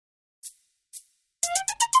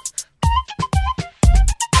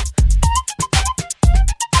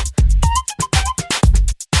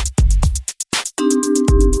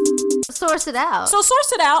source it out. So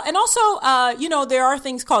source it out. And also, there are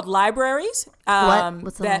things called libraries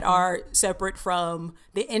that are separate from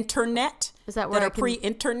the internet. Is that where that are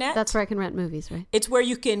pre-internet? That's where I can rent movies, right? It's where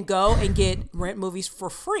you can go and rent movies for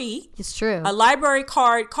free. It's true. A library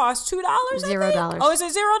card costs $2. $0. Oh, is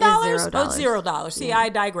it $0? Oh, it's $0. See, I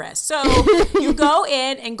digress. So you go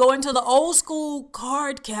in and go into the old school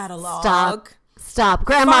card catalog. Stop.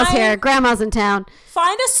 Grandma's here. Grandma's in town.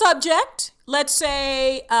 Find a subject. Let's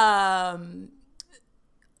say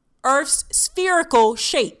Earth's spherical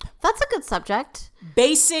shape. That's a good subject.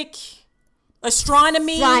 Basic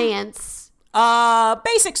astronomy. Science.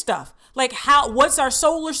 Basic stuff. Like what's our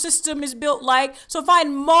solar system is built like. So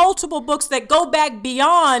find multiple books that go back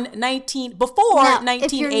beyond 1980.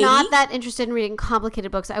 If you're not that interested in reading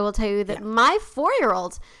complicated books, I will tell you that my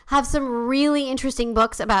 4-year-olds have some really interesting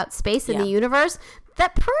books about space and the universe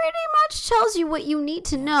that pretty much tells you what you need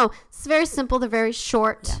to know. It's very simple. They're very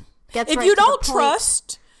short. If you don't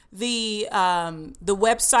trust the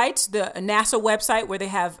websites, the NASA website where they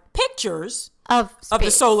have pictures of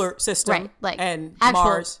the solar system, right? Like and actual,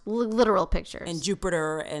 Mars, literal pictures, and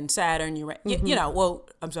Jupiter and Saturn.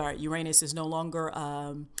 I'm sorry, Uranus is no longer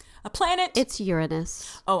a planet. It's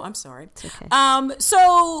Uranus. Oh, I'm sorry. It's okay.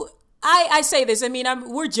 So I say this. I mean,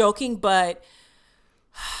 we're joking, but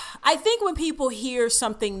I think when people hear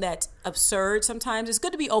something that's absurd, sometimes it's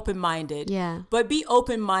good to be open-minded. Yeah. But be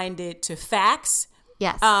open-minded to facts.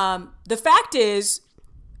 Yes. The fact is,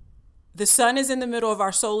 the sun is in the middle of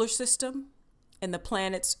our solar system, and the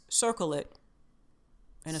planets circle it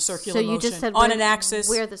in a circular motion. Just said on an axis.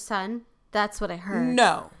 We're the sun? That's what I heard.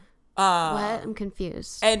 No. What? I'm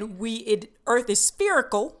confused. And Earth is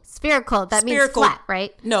spherical. Spherical. That means flat,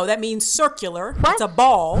 right? No, that means circular. What? It's a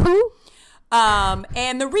ball. Who?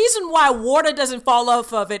 And the reason why water doesn't fall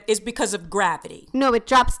off of it is because of gravity. No, it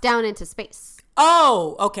drops down into space.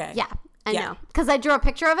 Oh, okay. Yeah, I know. Because I drew a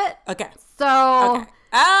picture of it. Okay. So... Okay.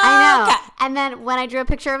 I know. Okay. And then when I drew a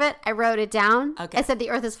picture of it, I wrote it down. Okay. I said the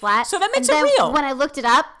earth is flat. So that makes it real. When I looked it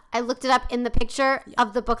up in the picture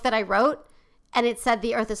of the book that I wrote, and it said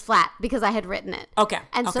the earth is flat because I had written it. Okay.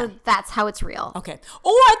 And so that's how it's real. Okay.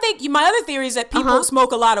 Or I think my other theory is that people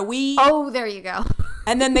smoke a lot of weed. Oh, there you go.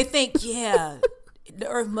 And then they think, the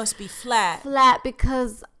earth must be flat. Flat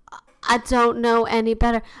because I don't know any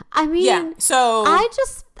better. I mean, so I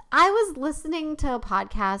was listening to a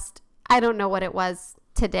podcast. I don't know what it was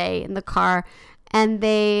today in the car, and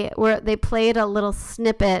they played a little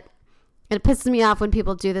snippet, and it pisses me off when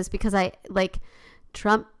people do this because I like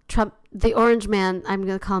Trump, the orange man. I'm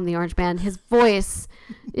going to call him the orange man. His voice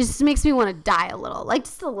just makes me want to die a little, like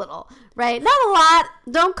just a little, right? Not a lot.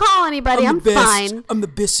 Don't call anybody. I'm fine. I'm the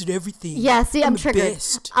best at everything. Yeah, see, I'm triggered.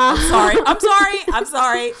 Best. I'm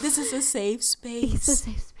sorry. This is a safe space. It's a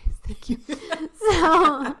safe space. Thank you.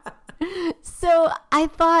 So I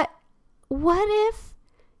thought, what if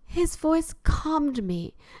his voice calmed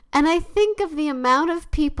me? And I think of the amount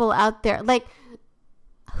of people out there, like,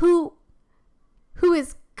 who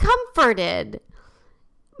is comforted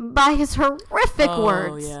by his horrific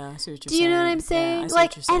words. Yeah, I see what you're saying. Do you know what I'm saying? Yeah,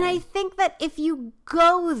 and I think that if you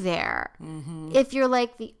go there, if you're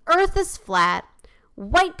like, the earth is flat,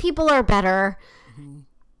 white people are better,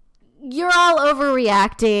 you're all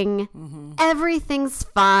overreacting, everything's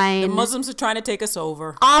fine. The Muslims are trying to take us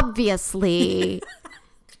over. Obviously.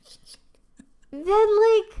 Then,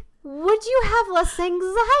 like, would you have less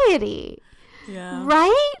anxiety? Yeah.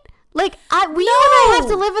 Right? Like, we and I have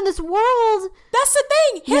to live in this world. That's the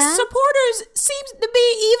thing. His supporters seem to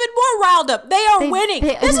be even more riled up. They are winning.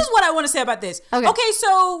 This is what I want to say about this. Okay,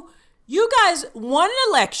 so you guys won an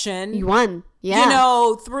election. You won.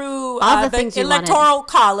 Yeah. Through the electoral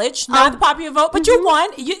college, not the popular vote, but you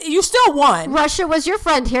won. You still won. Russia was your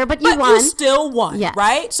friend here, but you won. You still won,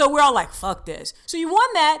 right? So we're all like, fuck this. So you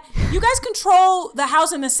won that. You guys control the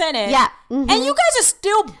House and the Senate. Yeah. And you guys are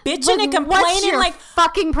still bitching and complaining. What's your like,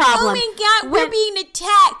 fucking problem? Oh my God, we're being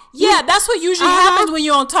attacked. Yeah, that's what usually happens when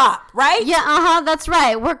you're on top, right? Yeah, that's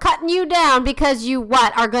right. We're cutting you down because you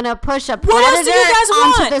are going to push a predator else do you guys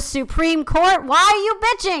onto want? the Supreme Court? Why are you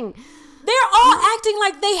bitching? They're all acting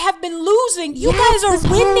like they have been losing. You guys are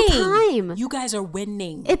winning. Time. You guys are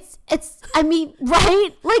winning. It's I mean, right?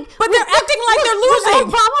 Like, but they're acting like they're losing.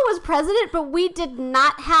 Obama was president, but we did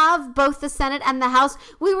not have both the Senate and the House.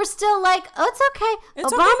 We were still like, oh, it's okay.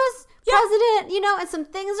 Obama's president, and some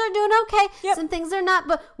things are doing okay. Yep. Some things are not,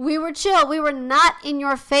 but we were chill. We were not in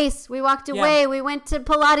your face. We walked away. We went to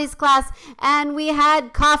Pilates class and we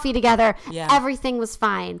had coffee together. Yeah. Everything was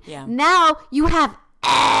fine. Yeah. Now you have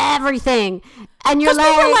everything, and you're like,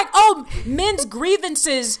 people are like, oh, men's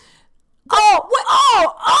grievances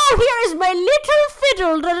here is my little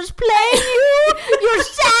fiddle that is playing you your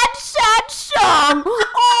sad, sad song.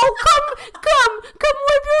 Oh, come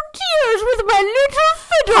wipe your tears with my little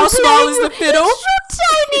fiddle. How small is the fiddle? It's so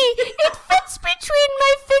tiny. It fits between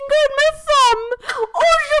my finger and my thumb.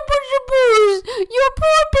 Oh, shaboos, your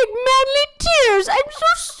poor big manly tears. I'm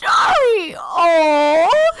so sorry. Oh.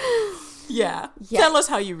 Yeah. Tell us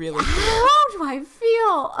how you really feel. How do I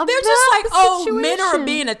feel about They're just like, the men are situation?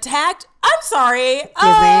 being attacked. I'm sorry.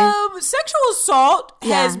 Sexual assault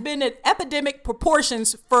has been at epidemic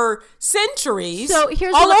proportions for centuries. So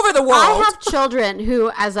here's all over the world. I have children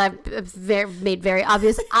who, as I've made very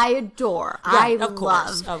obvious, I adore. Right, I of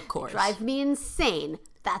course, love. of course. Drive me insane.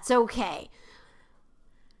 That's okay.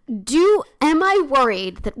 Am I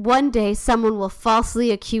worried that one day someone will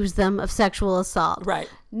falsely accuse them of sexual assault? Right.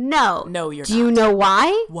 No. No, you're not. Do you know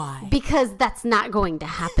why? Why? Because that's not going to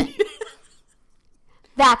happen.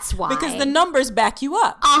 That's why. Because the numbers back you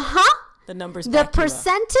up. Uh-huh. The numbers The back you up.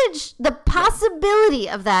 percentage, the possibility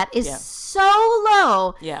of that is so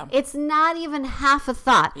low. Yeah. It's not even half a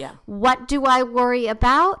thought. Yeah. What do I worry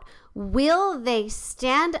about? Will they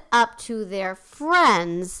stand up to their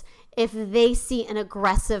friends if they see an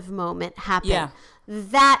aggressive moment happen? Yeah.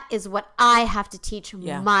 That is what I have to teach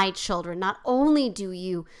my children. Not only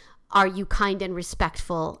are you kind and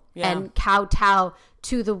respectful and kowtow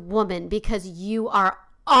to the woman, because you are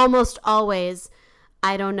almost always,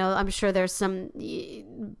 I don't know, I'm sure there's some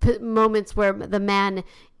moments where the man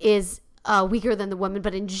is weaker than the woman,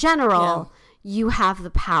 but in general, you have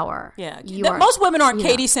the power. Yeah. Most women aren't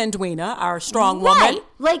Katie Sanduina, our strong woman.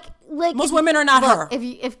 Like most women are not her.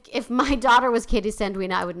 If my daughter was Katie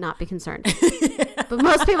Sanduina, I would not be concerned. But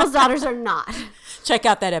most people's daughters are not. Check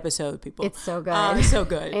out that episode, people. It's so good. So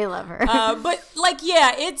good. I love her. But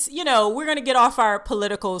it's, we're going to get off our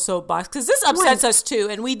political soapbox because this upsets us too.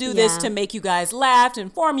 And we do this to make you guys laugh, to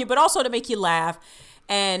inform you, but also to make you laugh.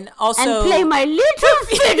 And also play my little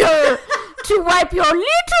fiddle to wipe your little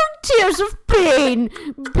tears of pain,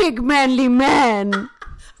 big manly man.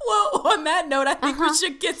 Well, on that note, I think we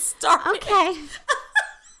should get started. Okay.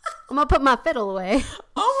 I'm going to put my fiddle away.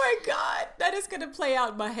 Oh my God. That is going to play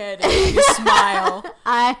out in my head and make me smile.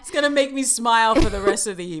 It's going to make me smile for the rest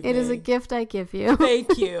of the evening. It is a gift I give you.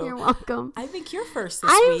 Thank you. You're welcome. I think you're first this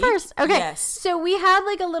week. I'm first. Okay. Yes. So we had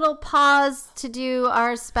like a little pause to do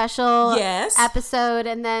our special episode,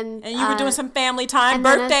 and then... And you were doing some family time.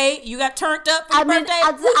 Birthday. You got turned up for your birthday?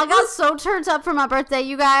 I got so turned up for my birthday,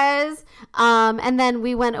 you guys. And then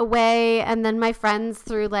we went away, and then my friends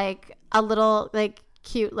threw like a little like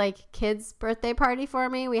cute like kids birthday party for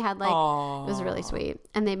me. We had like It was really sweet,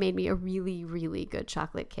 and they made me a really, really good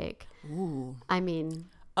chocolate cake. Ooh. I mean,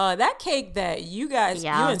 that cake that you guys you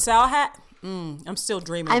and Sal had, I'm still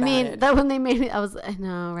dreaming about it. That when they made it, I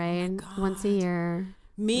know, right? Once a year.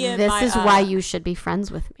 This is why you should be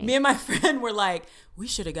friends with me. Me and my friend were like, we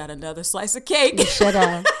should have got another slice of cake. You should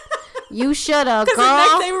have. You should have, girl. Because the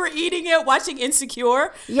next day we were eating it, watching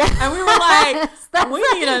Insecure. Yeah. And we were like, we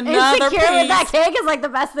need another piece. Insecure with that cake is like the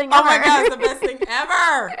best thing ever. Oh my God, it's the best thing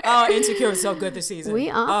ever. Oh, Insecure is so good this season.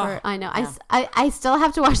 I know. Yeah. I still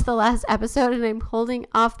have to watch the last episode, and I'm holding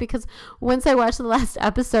off because once I watch the last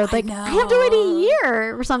episode, I have to wait a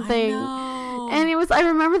year or something. And I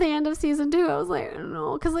remember the end of season 2. I was like, I don't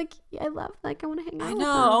know. Because I love, I want to hang out with them.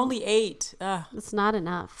 Only 8. It's not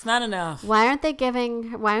enough. It's not enough. Why aren't they giving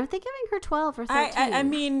her 12 or 13? I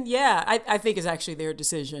mean, I think it's actually their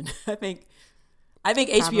decision. I think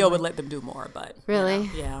HBO would let them do more, but really,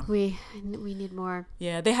 yeah, we need more.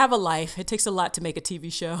 Yeah, they have a life. It takes a lot to make a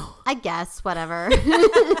TV show. I guess, whatever.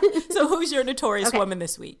 So who's your notorious woman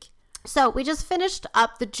this week? So we just finished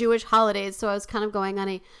up the Jewish holidays, so I was kind of going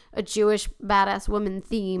on a Jewish badass woman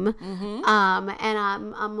theme. Mm-hmm. And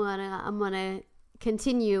I'm gonna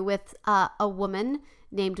continue with a woman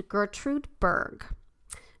named Gertie Berg.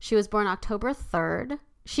 She was born October 3rd.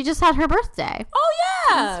 She just had her birthday. Oh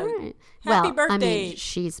yeah, that's right. Happy birthday! I mean,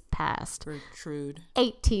 she's passed. Gertrude.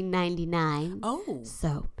 1899. Oh,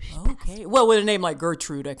 so she's okay. passed. Well, with a name like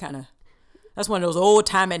Gertrude, that's one of those old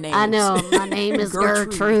timey names. I know. My name is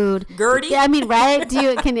Gertrude. Gertie? Yeah, I mean, right?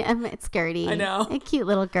 It's Gertie. I know. A cute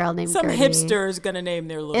little girl named Gertie. Some hipster is going to name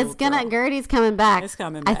their little girl. Gertie's coming back. It's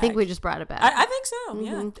coming back. I think we just brought it back. I think so,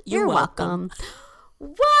 yeah. Mm-hmm. You're welcome.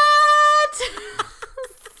 What?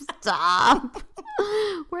 Stop.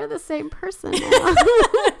 We're the same person now.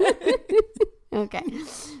 Okay.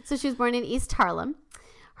 So she was born in East Harlem.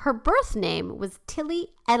 Her birth name was Tilly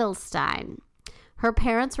Edelstein. Her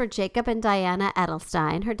parents were Jacob and Diana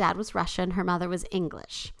Edelstein. Her dad was Russian. Her mother was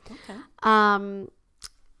English. Okay.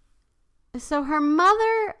 So her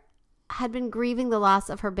mother had been grieving the loss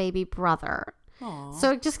of her baby brother. Aww.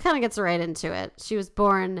 So it just kind of gets right into it. She was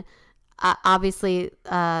born, obviously,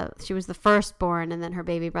 she was the firstborn, and then her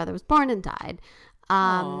baby brother was born and died.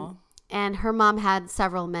 And her mom had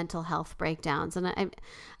several mental health breakdowns. And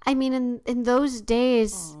I mean, in those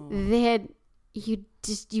days,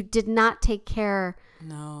 you did not take care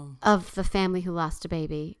of the family who lost a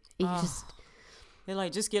baby. They're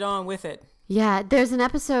like, just get on with it. Yeah, there's an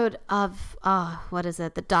episode of what is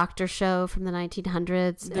it? The Doctor Show from the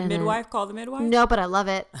 1900s. The Midwife, called The Midwife? No, but I love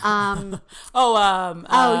it. The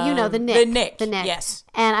Nick. The Nick. Yes.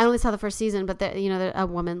 And I only saw the first season, but a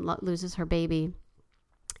woman loses her baby,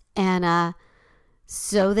 and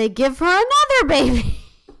so they give her another baby.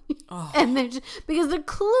 And they're just, because they're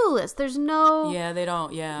clueless. There's no. Yeah, they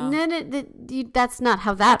don't. Yeah. That's not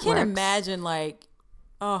how that works. I can't imagine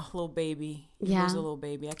little baby. Yeah. Here's a little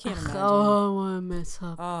baby. I can't imagine. Oh, I mess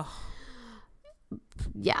up. Oh.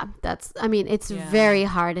 Yeah, it's very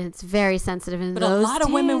hard and it's very sensitive. And but a lot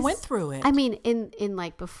of women went through it. I mean, in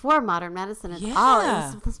before modern medicine at all,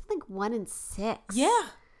 it was like 1 in 6. Yeah.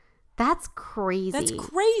 That's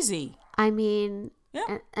crazy. I mean,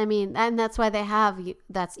 yeah. And that's why they have,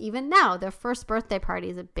 that's even now, their first birthday party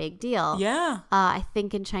is a big deal. Yeah. I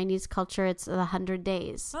think in Chinese culture, it's 100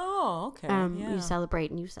 days. Oh, okay. You celebrate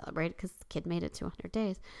because the kid made it to 100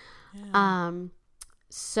 days. Yeah.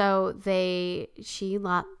 So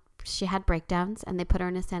she had breakdowns and they put her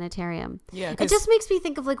in a sanitarium. Yeah. It just makes me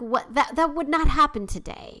think of what that would not happen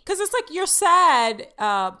today. Because it's like you're sad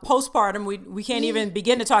postpartum. We can't even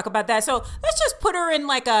begin to talk about that. So let's just put her in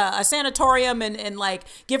a sanatorium and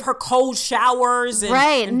give her cold showers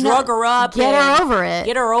and drug her up. Get her over it.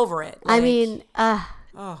 Get her over it. I mean,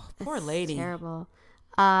 poor lady. Terrible.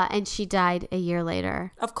 And she died a year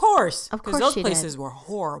later. Of course. Because those places were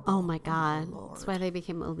horrible. Oh my God. That's why they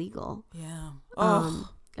became illegal. Yeah.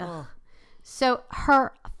 So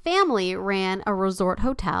her family ran a resort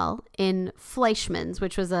hotel in Fleischmann's,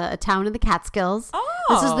 which was a town in the Catskills.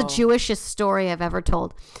 This is the Jewishest story I've ever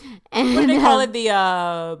told. And what do they call it?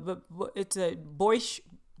 It's a Borscht.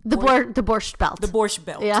 The Borscht Belt. The Borscht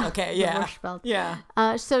Belt. Yeah. Okay. Yeah. The Borscht Belt.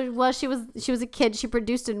 Yeah. So while she was a kid, she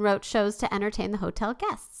produced and wrote shows to entertain the hotel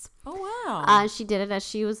guests. Oh wow. She did it as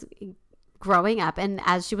she was growing up, and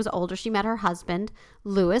as she was older, she met her husband,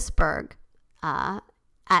 Louis Berg, at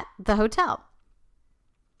the hotel.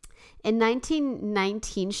 In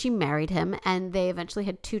 1919, she married him, and they eventually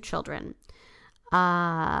had 2 children.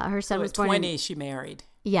 Her son was born 20. She married.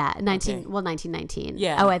 Yeah, 1919.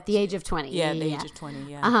 Yeah. Oh, at the age of 20. Yeah, the age of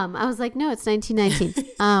 20, yeah. I was like, no, it's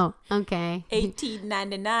 1919. Oh, okay.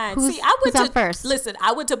 1899. Who's on first? Listen,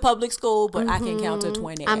 I went to public school, but I can count to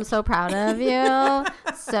 20. I'm so proud of you.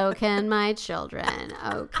 So can my children.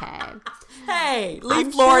 Okay. Hey,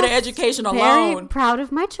 leave Florida education alone. Very proud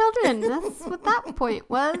of my children. That's what that point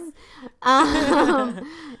was.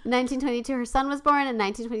 1922, her son was born. In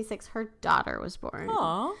 1926, her daughter was born.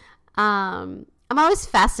 Aww. I'm always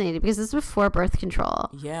fascinated because this is before birth control.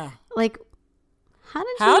 Yeah. Like, how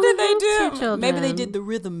did they do? 2 children? Maybe they did the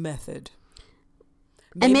rhythm method.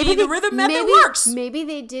 Maybe the rhythm method works. Maybe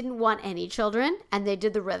they didn't want any children and they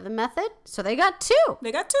did the rhythm method, so they got 2.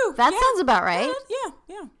 That sounds about right.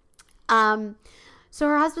 Yeah. So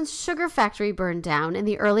her husband's sugar factory burned down in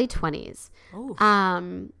the early 20s. Oh.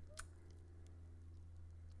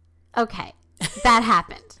 Okay. That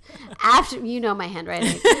happened. After, my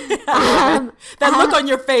handwriting. That look on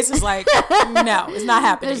your face is like, no, it's not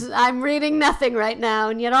happening. I'm reading nothing right now,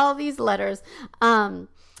 and yet all these letters.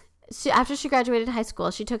 After she graduated high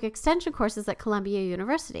school, she took extension courses at Columbia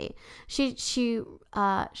University. She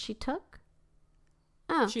took?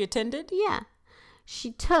 Oh. She attended? Yeah.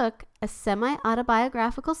 She took a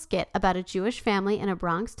semi-autobiographical skit about a Jewish family in a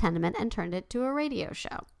Bronx tenement and turned it to a radio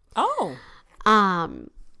show. Oh.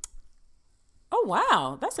 Oh,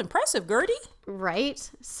 wow. That's impressive, Gertie. Right?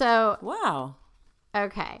 So. Wow.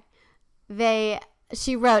 Okay. They had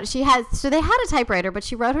a typewriter, but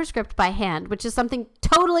she wrote her script by hand, which is something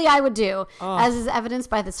totally I would do, as is evidenced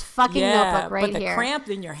by this fucking notebook right here. But the cramp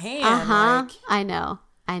in your hand. I know.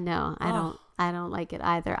 I don't like it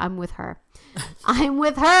either. I'm with her. I'm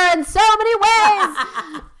with her in so many ways.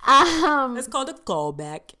 It's called a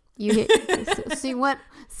callback. You see what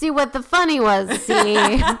the funny was.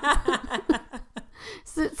 See.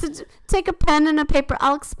 So take a pen and a paper.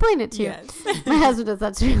 I'll explain it to you. Yes. My husband does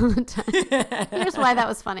that to me all the time. Here's why that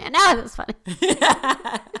was funny. I know it was funny.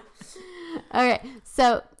 Okay.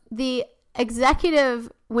 So the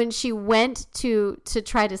executive, when she went to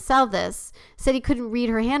try to sell this, said he couldn't read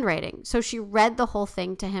her handwriting. So she read the whole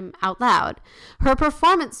thing to him out loud. Her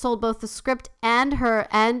performance sold both the script and her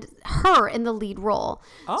in the lead role.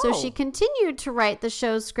 Oh. So she continued to write the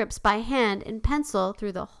show's scripts by hand in pencil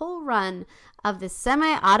through the whole run of this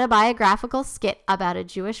semi-autobiographical skit about a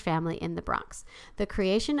Jewish family in the Bronx. The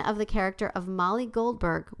creation of the character of Molly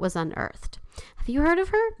Goldberg was unearthed. Have you heard of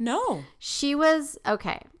her? No. She was,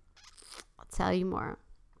 okay, I'll tell you more.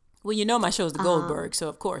 Well, you know my show's The Goldberg, so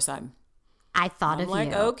of course I thought of like,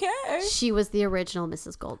 you. Okay. She was the original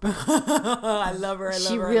Mrs. Goldberg. I love her.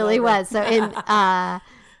 She really was. So in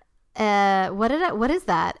what is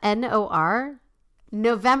that? NOR?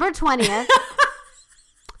 November 20th.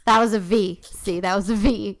 That was a V. See, that was a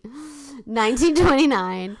V.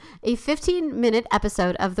 1929, a 15-minute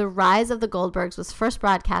episode of The Rise of the Goldbergs was first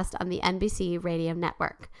broadcast on the NBC radio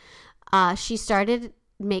network. She started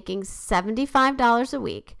making $75 a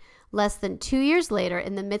week. Less than 2 years later,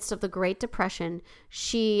 in the midst of the Great Depression,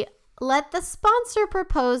 she let the sponsor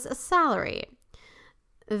propose a salary.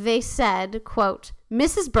 They said, quote,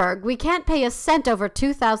 "Mrs. Berg, we can't pay a cent over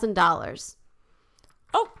 $2,000.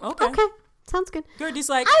 Oh, okay. Okay. Sounds good. Gertie's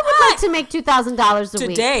like, I would like to make $2,000 a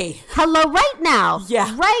week. Today. Hello, right now.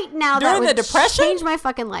 Yeah. Right now. During that would the Depression? change my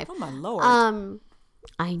fucking life. Oh, my Lord. I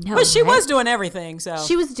know. But she right? was doing everything, so.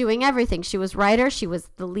 She was doing everything. She was writer. She was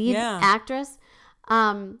the lead actress.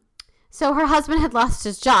 So her husband had lost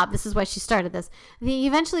his job. This is why she started this. He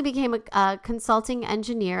eventually became a consulting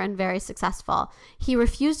engineer and very successful. He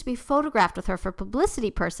refused to be photographed with her for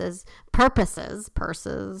publicity purposes.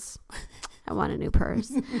 I want a new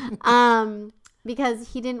purse. Because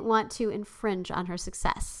he didn't want to infringe on her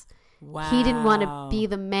success. Wow. He didn't want to be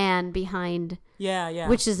the man behind. Yeah.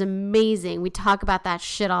 Which is amazing. We talk about that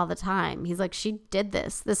shit all the time. He's like, she did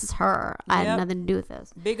this. This is her. I had nothing to do with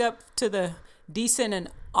this. Big up to the decent and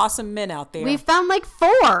awesome men out there. We found like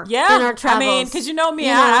 4 in our travels. I mean, because you know me,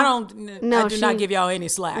 I do not give y'all any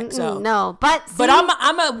slack. So no, but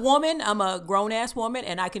I'm a woman. I'm a grown ass woman,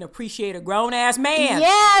 and I can appreciate a grown ass man.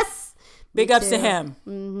 Yes, big ups to him.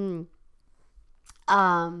 Mm-hmm.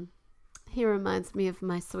 He reminds me of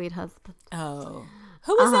my sweet husband. Oh,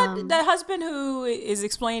 who is that? That husband who is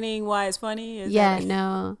explaining why it's funny?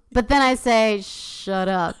 No. But then I say, shut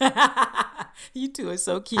up. You two are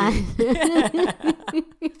so cute.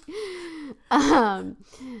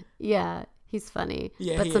 Yeah, he's funny.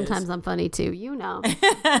 Yeah, but sometimes I'm funny too, you know.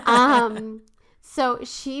 So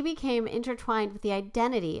she became intertwined with the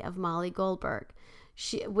identity of Molly Goldberg.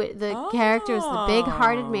 The character is the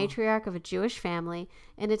big-hearted matriarch of a Jewish family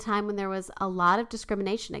in a time when there was a lot of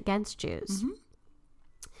discrimination against Jews. Mm-hmm.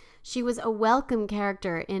 She was a welcome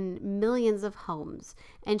character in millions of homes,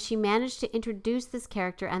 and she managed to introduce this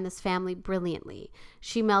character and this family brilliantly.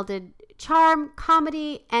 She melded charm,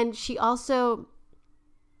 comedy, and she also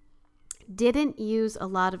didn't use a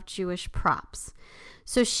lot of Jewish props.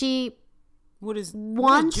 So she what is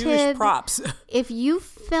Jewish props? If you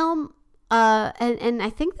film, and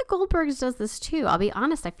I think the Goldbergs does this too. I'll be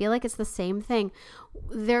honest. I feel like it's the same thing.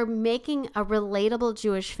 They're making a relatable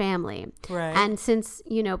Jewish family. Right. And since,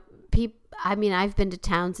 I've been to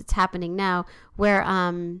towns, it's happening now, where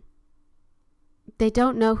they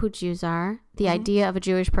don't know who Jews are. The idea of a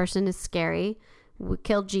Jewish person is scary. We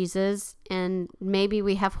killed Jesus, and maybe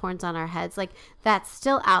we have horns on our heads. Like, that's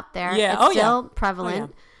still out there. Yeah. It's still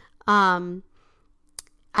prevalent.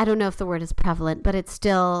 I don't know if the word is prevalent, but it's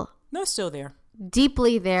still... No, it's still there.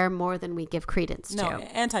 Deeply there, more than we give credence to. No,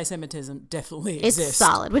 anti-Semitism definitely exists. It's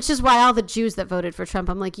solid, which is why all the Jews that voted for Trump,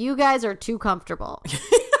 I'm like, you guys are too comfortable.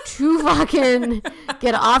 Too fucking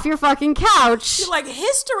get off your fucking couch. Like,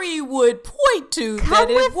 history would point to Come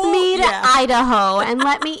with me to Idaho and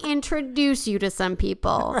let me introduce you to some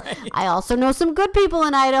people. Right. I also know some good people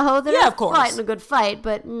in Idaho that are fighting a good fight,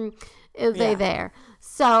 but they there.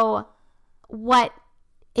 So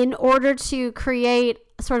in order to create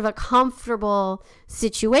sort of a comfortable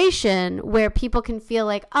situation where people can feel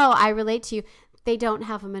like, oh, I relate to you. They don't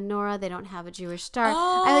have a menorah. They don't have a Jewish star.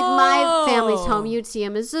 Oh. I like my family's home. You'd see a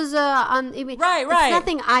mezuzah. Right. It's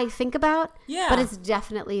nothing I think about. Yeah. But it's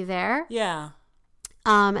definitely there. Yeah.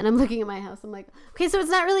 And I'm looking at my house. I'm like, okay, so it's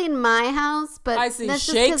not really in my house, but I see that's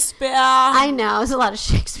Shakespeare. I know. There's a lot of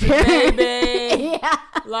Shakespeare. Baby. Yeah.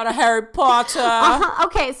 A lot of Harry Potter.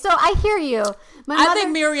 Okay, so I hear you. I think,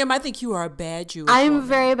 Miriam, you are a bad Jew. I'm a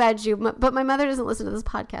very bad Jew, but my mother doesn't listen to this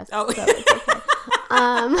podcast. Oh. So it's okay.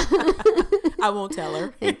 I won't tell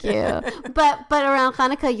her. Thank you. But around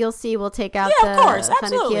Hanukkah, you'll see we'll take out of course,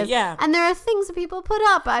 absolutely, Hanukkahs. yeah. And there are things that people put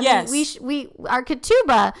up. I mean, we our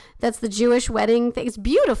ketubah, that's the Jewish wedding thing. It's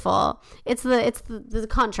beautiful. It's the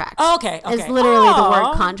contract. Oh, okay. It's literally the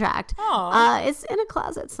word contract. It's in a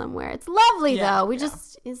closet somewhere. It's lovely though. We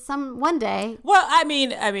just one day. Well, I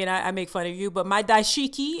mean, I make fun of you, but my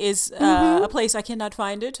daishiki is a place I cannot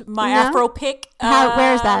find it. My Afro pick.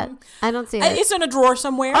 Where is that? I don't see it. It's in a drawer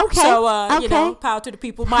somewhere. Okay. So, you know, power to the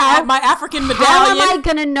people. My African medallion. How am I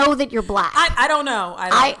going to know that you're black? I don't know.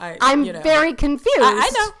 I'm very confused.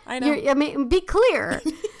 I know. I mean, be clear.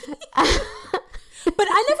 But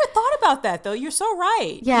I never thought about that, though. You're so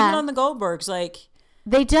right. Yeah. Even on the Goldbergs, like.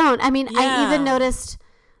 They don't. I mean, I even noticed.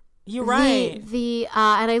 You're right.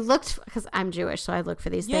 And I looked, because I'm Jewish, so I look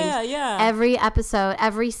for these things. Yeah. Every episode,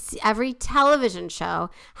 every television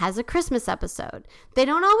show has a Christmas episode. They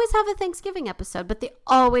don't always have a Thanksgiving episode, but they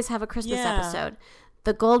always have a Christmas episode.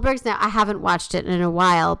 The Goldbergs, now I haven't watched it in a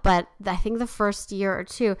while, but I think the first year or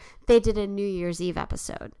two, they did a New Year's Eve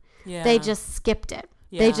episode. Yeah. They just skipped it.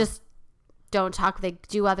 Yeah. They just don't talk. They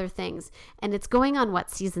do other things, and it's going on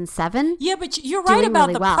season 7. Yeah, but you're right about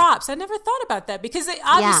really props. I never thought about that because they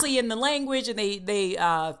obviously in the language, and they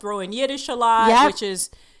throw in Yiddish a lot, which is.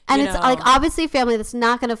 And it's like obviously a family that's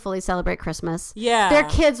not going to fully celebrate Christmas. Yeah, their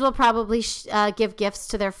kids will probably give gifts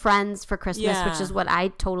to their friends for Christmas, which is what I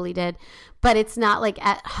totally did. But it's not like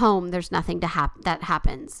at home. There's nothing that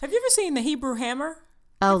happens. Have you ever seen The Hebrew Hammer?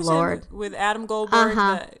 Oh Lord, with Adam Goldberg.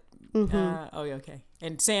 Oh, yeah, okay.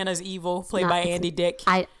 And Santa's evil, played by Andy Dick.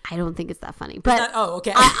 I don't think it's that funny, but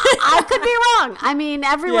okay. I could be wrong. I mean,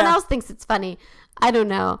 everyone else thinks it's funny. I don't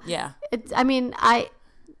know. Yeah.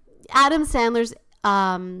 Adam Sandler's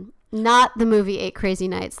not the movie 8 Crazy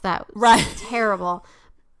Nights. That was terrible.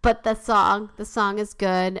 But the song is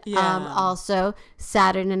good. Yeah. Also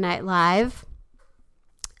Saturday Night Live.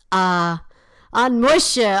 On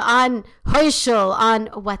Moshe, on Herschel, on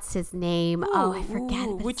what's his name? I forget.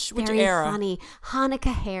 Which era? Funny.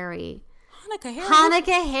 Hanukkah Harry.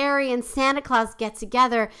 Hanukkah Harry and Santa Claus get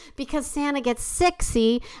together because Santa gets sick,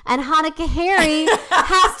 and Hanukkah Harry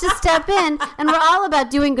has to step in, and we're all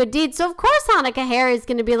about doing good deeds. So of course Hanukkah Harry is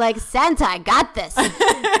going to be like, Santa, I got this.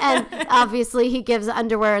 And obviously he gives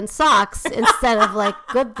underwear and socks instead of like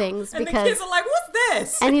good things, because and the kids are like, what's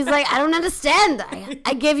this? And he's like, I don't understand.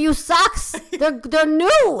 I gave you socks. They're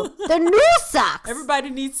new. They're new socks. Everybody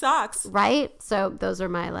needs socks, right? So those are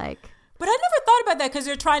my But I never thought about that because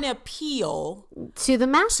they're trying to appeal to the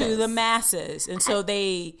masses. And so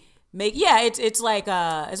they make it's like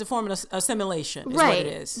as a form of assimilation is what it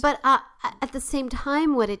is. But at the same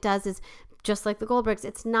time, what it does is just like the Goldbergs.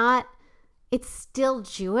 It's still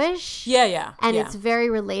Jewish. Yeah. And it's very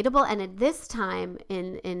relatable. And at this time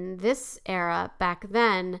in this era back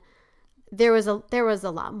then, there was a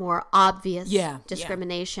lot more obvious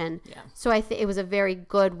discrimination. Yeah. So I think it was a very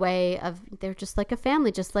good way of, they're just like a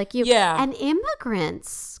family, just like you. Yeah. And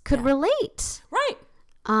immigrants could relate. Right.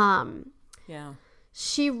 Yeah.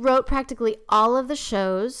 She wrote practically all of the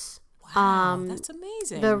shows. Wow, that's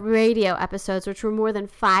amazing. The radio episodes, which were more than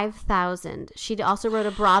 5,000. She also wrote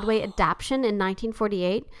a Broadway adaptation in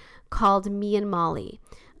 1948 called Me and Molly.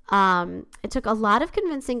 It took a lot of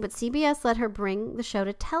convincing, but CBS let her bring the show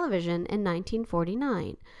to television in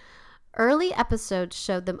 1949. Early episodes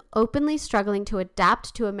showed them openly struggling to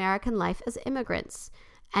adapt to American life as immigrants,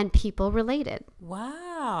 and people related.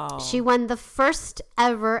 Wow. She won the first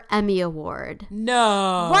ever Emmy Award.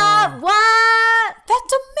 No. What?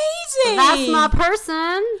 That's amazing. That's my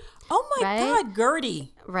person. Oh my God,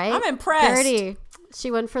 Gertie. Right? I'm impressed. Gertie.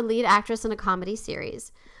 She won for lead actress in a comedy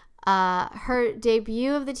series. Her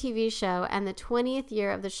debut of the TV show and the 20th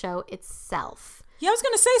year of the show itself. Yeah, I was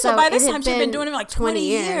going to say, so by this time she's been doing it like 20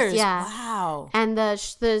 years. Yeah. Wow. And the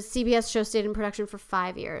CBS show stayed in production for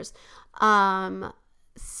 5 years.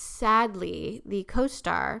 Sadly, the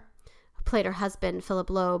co-star who played her husband,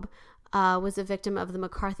 Philip Loeb, was a victim of the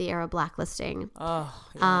McCarthy-era blacklisting. Oh,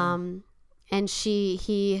 yeah. And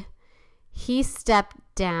he stepped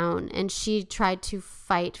down, and she tried to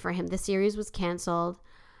fight for him. The series was canceled.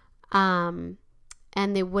 And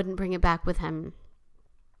they wouldn't bring it back with him.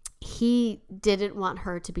 He didn't want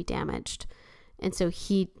her to be damaged, and so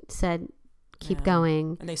he said, "Keep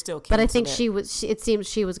going." And they still canceled. But I think it seems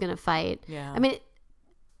she was going to fight. Yeah. I mean,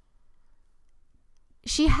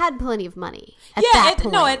 she had plenty of money at that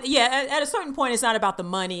point. At a certain point, it's not about the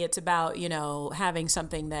money. It's about, having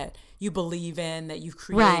something that you believe in, that you've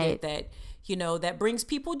created, that that brings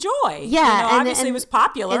people joy. Yeah. Obviously it was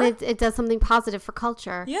popular. And it does something positive for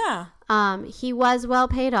culture. Yeah. He was well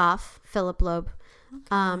paid off, Philip Loeb.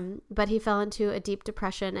 But he fell into a deep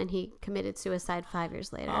depression and he committed suicide 5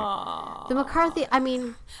 years later. Oh. The McCarthy, I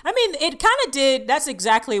mean, it kind of did. That's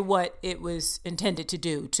exactly what it was intended to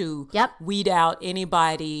do, to weed out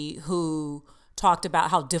anybody who talked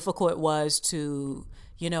about how difficult it was to,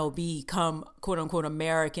 become quote unquote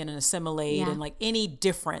American and assimilate and like any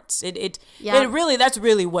difference. It really, that's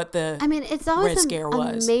really what the it's always Red Scare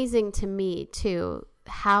was. Amazing to me too,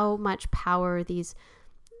 how much power these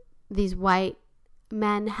white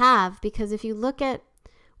men have, because if you look at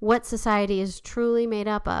what society is truly made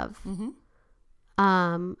up of,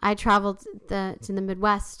 I traveled to the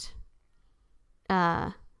Midwest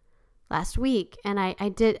last week, and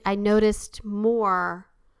I noticed more,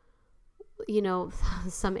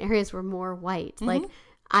 some areas were more white. Like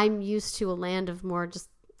I'm used to a land of more just,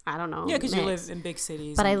 I don't know. Yeah, because you live in big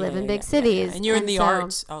cities. But I live in big cities. Yeah. And you're in the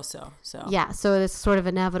arts also. So yeah, so it's sort of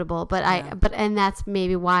inevitable. But and that's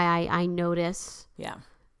maybe why I notice. Yeah.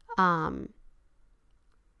 And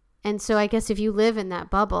so I guess if you live in that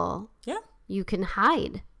bubble, you can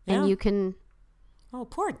hide and you can. Oh,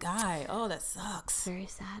 poor guy. Oh, that sucks. Very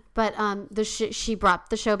sad. But she brought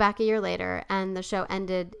the show back a year later, and the show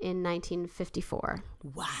ended in 1954.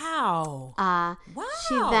 Wow. Wow.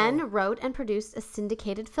 She then wrote and produced a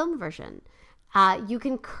syndicated film version. You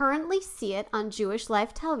can currently see it on Jewish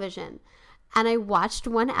Life Television. And I watched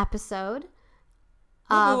one episode.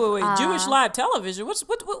 Wait. Jewish Live Television? What's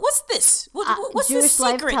this? What's Jewish this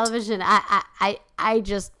secret? Live Television. I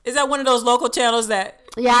just... Is that one of those local channels that...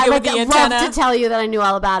 Yeah, I would love to tell you that I knew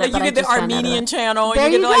all about it. Like you get the Armenian channel. There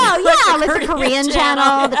you go. Like the Korean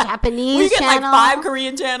channel, the Japanese channel. You get like 5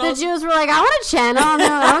 Korean channels. The Jews were like, I want a channel. I'm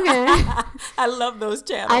like, okay. I love those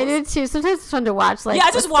channels. I do too. Sometimes it's fun to watch. Like,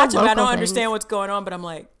 I just watch them. I don't understand what's going on, but I'm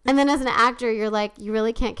like. And then as an actor, you're like, you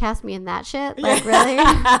really can't cast me in that shit? Like, really?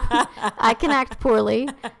 I can act poorly.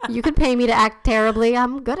 You could pay me to act terribly.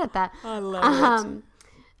 I'm good at that. I love it.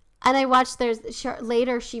 And I watched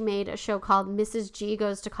later she made a show called Mrs. G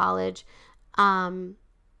Goes to College. And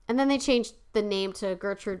then they changed the name to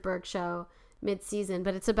Gertrude Berg Show mid-season,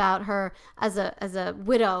 but it's about her as a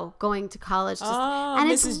widow going to college.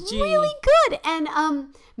 And Mrs. it's G. really good.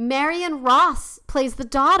 And Marion Ross plays the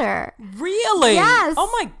daughter. Really? Yes.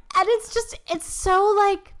 Oh my. And it's so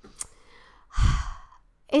like...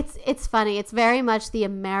 It's funny. It's very much the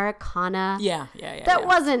Americana. Yeah. That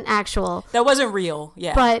wasn't actual. That wasn't real.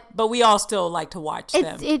 Yeah. But we all still like to watch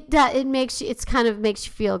them. It makes you. It's kind of makes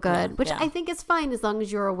you feel good, which I think is fine as long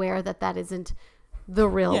as you're aware that isn't the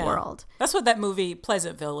real world. That's what that movie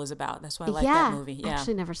Pleasantville is about. That's why I like that movie. Yeah. I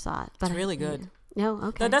actually never saw it, but it's really good. No,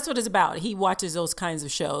 okay. That's what it's about. He watches those kinds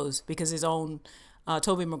of shows because his own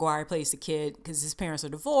Tobey Maguire plays the kid because his parents are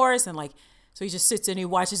divorced and like. So he just sits and he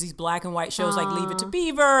watches these black and white shows like Leave It to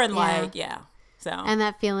Beaver and So and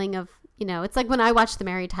that feeling of, it's like when I watched the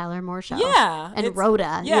Mary Tyler Moore Show. Yeah. And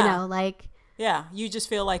Rhoda, like. Yeah. You just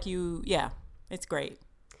feel like it's great.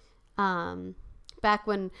 Back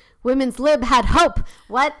when Women's Lib had hope.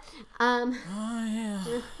 What? Oh, yeah.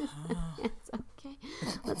 It's okay.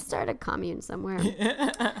 Let's start a commune somewhere.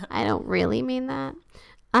 I don't really mean that.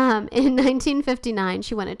 In 1959,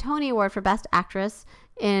 she won a Tony Award for Best Actress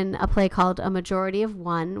in a play called A Majority of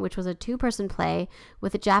One, which was a 2-person play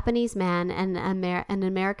with a Japanese man and an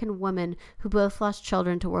American woman who both lost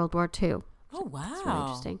children to World War II. Oh, wow. That's really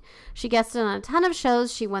interesting. She guested on a ton of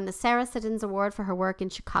shows. She won the Sarah Siddons Award for her work in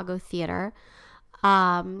Chicago theater.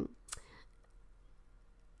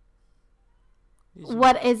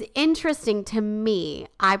 What is interesting to me,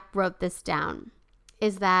 I wrote this down,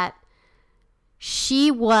 is that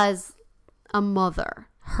she was a mother.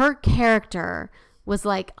 Her character was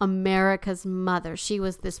like America's mother. She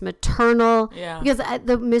was this maternal, because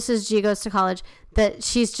the Mrs. G Goes to College, that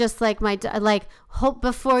she's just like hope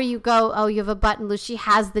before you go, you have a button loose. She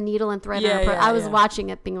has the needle and thread in her purse. I was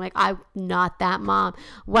watching it being like, I'm not that mom.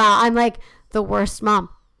 Wow. I'm like the worst mom.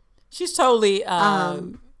 She's totally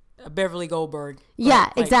Beverly Goldberg.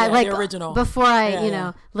 Yeah, exactly. The original. Before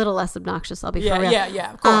a little less obnoxious, I'll be for real.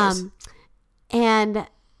 Yeah, of course. And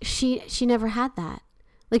she never had that.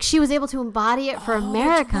 Like, she was able to embody it for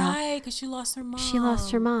America. That's right, because she lost her mom. She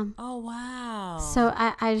lost her mom. Oh, wow. So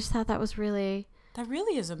I just thought that was really... That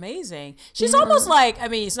really is amazing. She's almost like,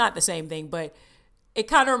 it's not the same thing, but it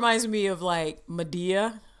kind of reminds me of, like,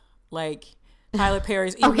 Medea. Like, Tyler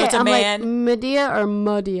Perry's Even Though It's a Man. Like, Medea or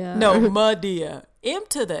Medea? No, Medea.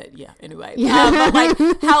 Anyway.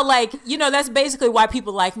 But like how that's basically why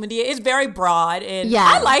people like Medea. It's very broad, and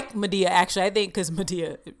I like Medea actually. I think because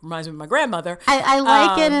Medea reminds me of my grandmother. I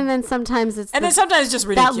like it, and then sometimes it's sometimes it's just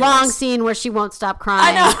ridiculous. That long scene where she won't stop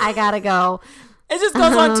crying. I know. I gotta go. It just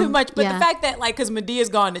goes on too much. But the fact that, like, because Medea's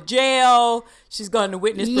gone to jail, she's gone to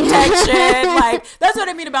witness protection. Like, that's what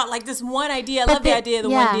I mean about, like, this one idea. I love the idea of the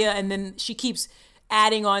one idea. And then she keeps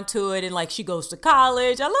adding on to it. And, like, she goes to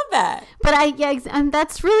college. I love that. But and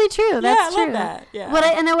that's really true. That's true. I love that.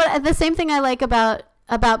 Yeah. The same thing I like about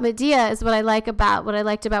Medea is what I liked about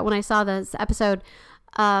when I saw this episode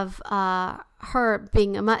of her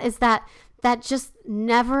being is that just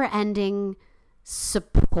never ending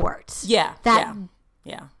support. That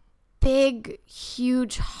big,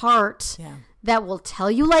 huge heart that will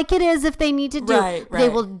tell you like it is if they need to do. Right. They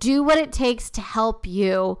will do what it takes to help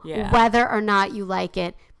you, whether or not you like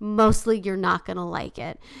it. Mostly you're not going to like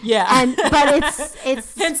it. Yeah. But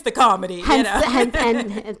it's hence the comedy.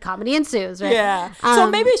 And comedy ensues, right? Yeah. So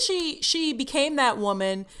maybe she became that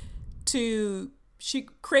woman she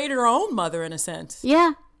created her own mother in a sense.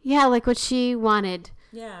 Yeah. Yeah, like what she wanted.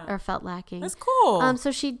 Yeah. Or felt lacking. That's cool.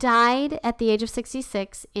 So she died at the age of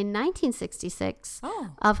 66 in 1966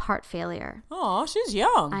 of heart failure. Oh, she's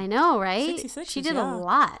young. I know, right? 66 she did a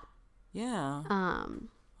lot. Yeah.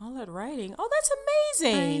 All that writing. Oh, that's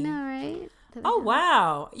amazing. I know, right? Oh,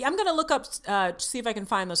 wow. Yeah, I'm going to look up, see if I can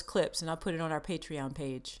find those clips, and I'll put it on our Patreon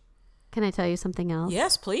page. Can I tell you something else?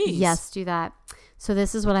 Yes, please. Yes, do that. So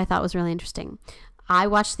this is what I thought was really interesting. I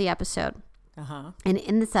watched the episode. And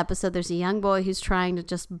in this episode, there's a young boy who's trying to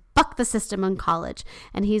just buck the system in college.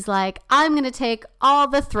 And he's like, I'm going to take all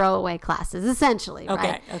the throwaway classes, essentially.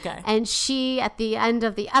 Right? Okay. And she, at the end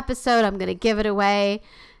of the episode, I'm going to give it away,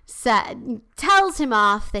 tells him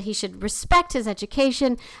off that he should respect his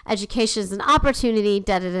education. Education is an opportunity,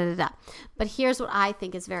 da-da-da-da-da. But here's what I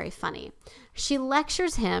think is very funny. She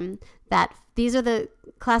lectures him that these are the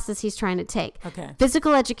classes he's trying to take. Okay.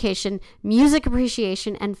 Physical education, music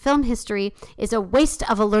appreciation, and film history is a waste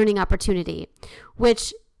of a learning opportunity,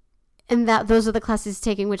 those are the classes he's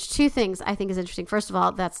taking, which two things I think is interesting. First of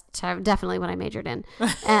all, that's definitely what I majored in.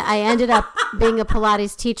 I ended up being a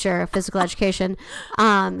Pilates teacher, physical education,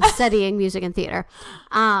 studying music and theater.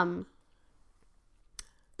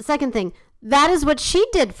 Second thing, that is what she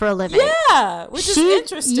did for a living. Yeah, which is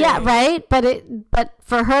interesting. Yeah, right. But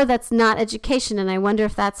for her, that's not education, and I wonder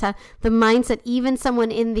if that's how the mindset. Even someone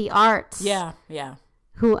in the arts,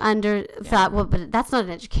 who thought, well, but that's not an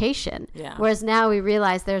education. Yeah. Whereas now we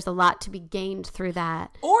realize there's a lot to be gained through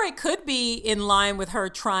that. Or it could be in line with her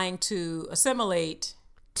trying to assimilate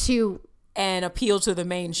and appeal to the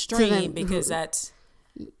mainstream because that's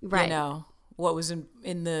what was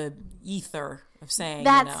in the ether. Of saying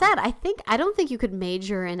that said, I don't think you could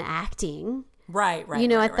major in acting. Right.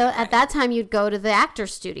 At that time, you'd go to the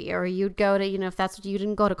actor's studio, or you'd go to, if that's what you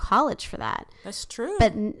didn't go to college for that. That's true.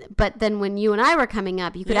 But then when you and I were coming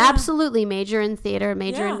up, you could absolutely major in theater,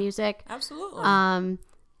 major in music, absolutely.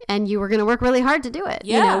 And you were going to work really hard to do it.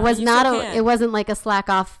 Yeah, it was it wasn't like a slack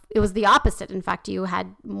off. It was the opposite. In fact, you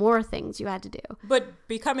had more things you had to do. But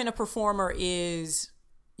becoming a performer is,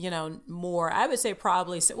 more. I would say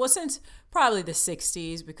since probably the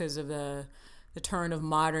 60s because of the turn of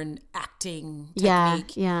modern acting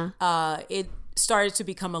technique. It started to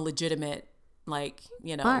become a legitimate,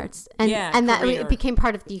 arts. And that it became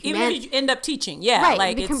part of the humanities. Even if you end up teaching. Yeah.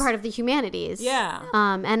 Right. It became part of the humanities. Yeah.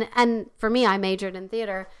 And for me, I majored in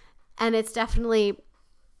theater, and it's definitely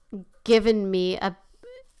given me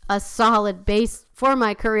a solid base for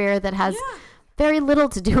my career that has very little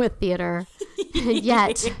to do with theater,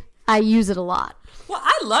 yet I use it a lot. Well,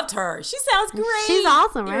 I loved her. She sounds great. She's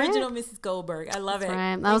awesome, right? Original Mrs. Goldberg. I love That's it.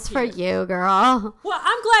 Right. That was for you, girl. Well,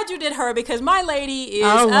 I'm glad you did her because my lady is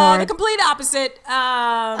the complete opposite.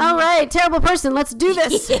 All right, terrible person. Let's do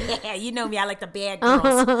this. Yeah, you know me. I like the bad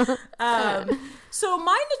girls. So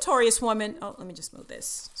my notorious woman. Oh, let me just move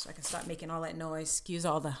this so I can stop making all that noise. Excuse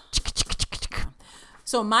all the.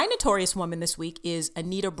 So my notorious woman this week is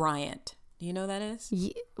Anita Bryant. Do you know who that is?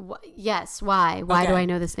 Yes. Why? Why do I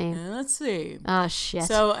know this name? Let's see. Oh, shit.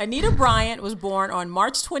 So Anita Bryant was born on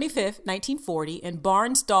March 25th, 1940 in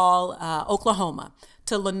Barnsdall, Oklahoma,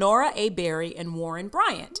 to Lenora A. Berry and Warren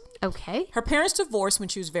Bryant. Okay. Her parents divorced when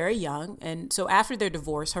she was very young. And so after their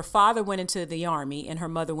divorce, her father went into the Army and her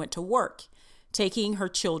mother went to work, taking her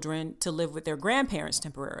children to live with their grandparents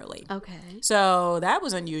temporarily. Okay. So that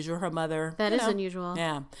was unusual. Her mother. That is unusual.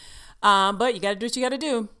 Yeah. But you got to do what you got to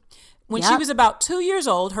do. When she was about 2 years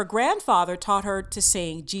old, her grandfather taught her to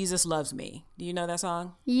sing Jesus Loves Me. Do you know that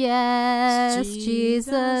song? Yes,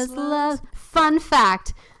 Jesus loves. Fun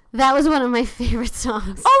fact, That was one of my favorite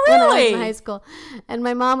songs. Oh, really? When I was in high school. And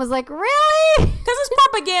my mom was like, really? Because it's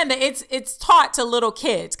propaganda. It's taught to little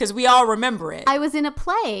kids because we all remember it. I was in a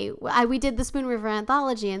play. We did the Spoon River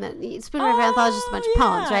Anthology, and the Spoon River Anthology is just a bunch of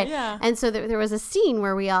poems, right? Yeah. And so there was a scene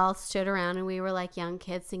where we all stood around and we were like young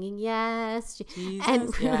kids singing, yes. Jesus,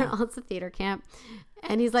 and we were all at the theater camp.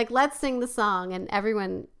 And he's like, let's sing the song. And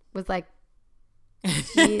everyone was like,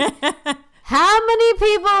 how many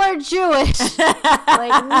people are Jewish?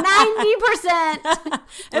 Like 90%.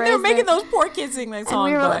 And they were making those poor kids sing that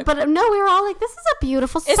song. But no, we were all like, this is a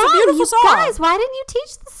beautiful song. It's a beautiful song. Guys, why didn't you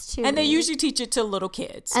teach this to me? And they usually teach it to little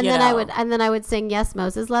kids. And then I would sing, yes,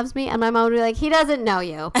 Moses loves me. And my mom would be like, he doesn't know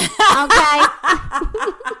you. Okay.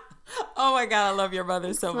 Oh my God, I love your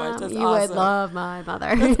mother so much. That's you awesome. would love my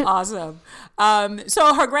mother. That's awesome.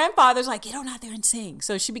 So her grandfather's like, get on out there and sing.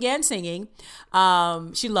 So she began singing.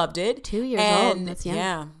 She loved it. 2 years old. That's young.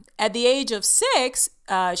 Yeah. At the age of 6,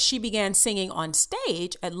 she began singing on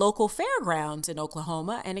stage at local fairgrounds in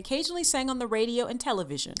Oklahoma and occasionally sang on the radio and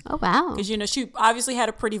television. Oh, wow. Because, she obviously had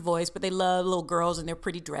a pretty voice, but they love little girls in their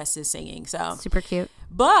pretty dresses singing. So super cute.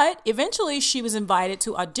 But eventually she was invited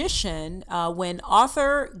to audition when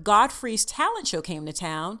Arthur Godfrey's talent show came to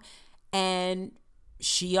town, and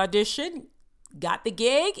she auditioned, got the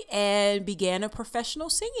gig, and began a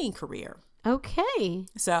professional singing career. Okay.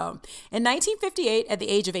 So in 1958, at the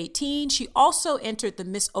age of 18, she also entered the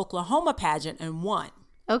Miss Oklahoma pageant and won.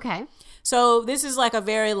 Okay. So this is like a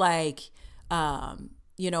very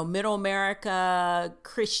middle America,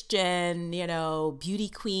 Christian, beauty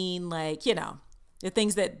queen, the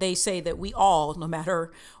things that they say that we all, no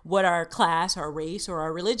matter what our class, our race, or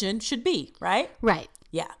our religion, should be, right? Right.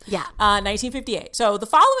 Yeah. Yeah. 1958. So the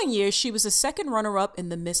following year, she was a second runner-up in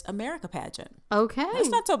the Miss America pageant. Okay. That's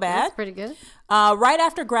not so bad. That's pretty good. Right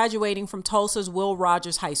after graduating from Tulsa's Will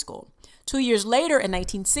Rogers High School. 2 years later, in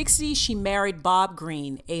 1960, she married Bob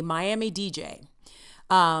Green, a Miami DJ.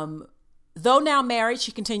 Though now married,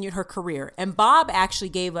 she continued her career. And Bob actually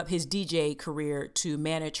gave up his DJ career to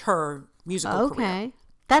manage her musical career. Okay.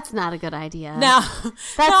 That's not a good idea. Now,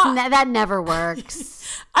 that never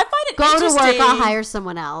works. I find it Go interesting. to work, I'll hire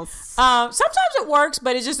someone else. Sometimes it works,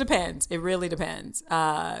 but it just depends. It really depends.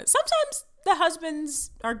 Sometimes the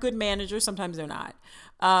husbands are good managers. Sometimes they're not.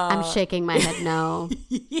 I'm shaking my head no.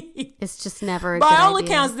 It's just never a good idea. By all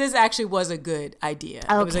accounts, this actually was a good idea.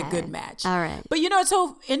 Okay. It was a good match. All right. But it's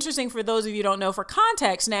so interesting for those of you who don't know, for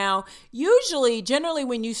context now, generally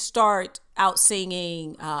when you start out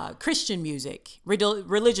singing Christian music,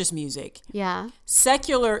 religious music,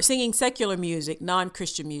 singing secular music,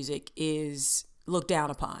 non-Christian music is looked down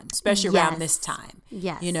upon, especially around this time.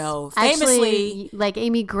 Yes. Famously, actually, like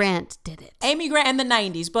Amy Grant did it. Amy Grant in the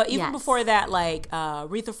 90s, but even before that,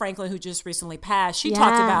 Aretha Franklin, who just recently passed, she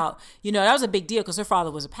talked about, that was a big deal because her father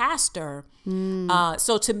was a pastor.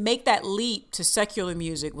 So to make that leap to secular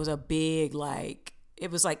music was a big, it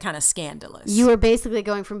was kind of scandalous. You were basically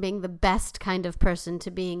going from being the best kind of person to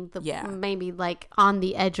being maybe on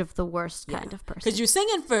the edge of the worst kind of person. Because you're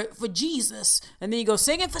singing for Jesus and then you go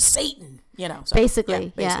singing for Satan, So,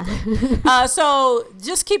 basically. So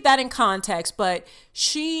just keep that in context. But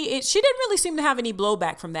she didn't really seem to have any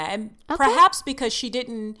blowback from that. And perhaps because she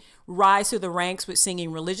didn't rise through the ranks with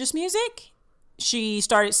singing religious music, she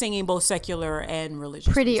started singing both secular and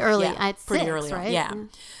religious pretty music. early. Yeah, pretty early, right? Yeah.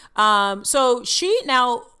 So she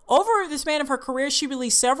now, over the span of her career, she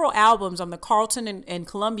released several albums on the Carlton and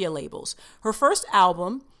Columbia labels. Her first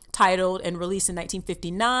album, titled and released in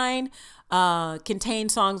 1959,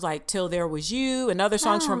 contained songs like Till There Was You and other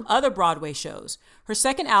songs from other Broadway shows. Her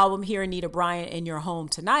second album, Hear Anita Bryant in Your Home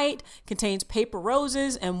Tonight, contains Paper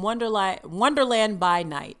Roses and Wonderland by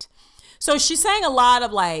Night. So she sang a lot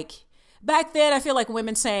of back then I feel like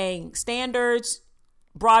women sang standards,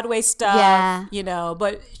 Broadway stuff,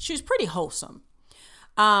 but she was pretty wholesome.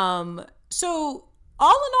 So all in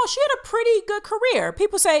all, she had a pretty good career.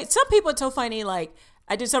 Some people, it's so funny, I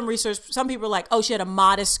did some research. Some people are like, oh, she had a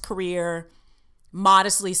modest career,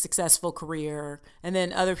 modestly successful career. And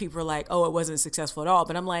then other people are like, oh, it wasn't successful at all.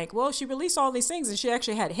 But I'm like, well, she released all these things and she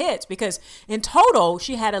actually had hits because in total,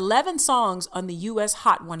 she had 11 songs on the U.S.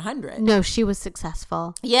 Hot 100. No, she was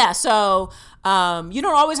successful. Yeah. So you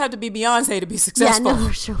don't always have to be Beyonce to be successful. Yeah, no,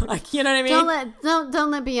 for sure. You know what I mean?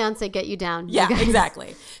 Don't let Beyonce get you down. Yeah,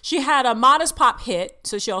 exactly. She had a modest pop hit.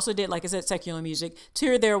 So she also did, like I said, secular music.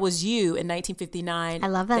 Till There Was You in 1959. I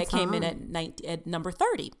love that song. Came in at number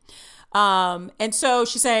 30. And so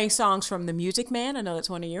she sang songs from The Music Man. I know that's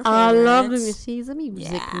one of your favorites. I love him. He's a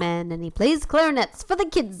music man, and he plays clarinets for the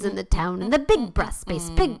kids in the town. And the big brass bass,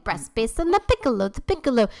 and the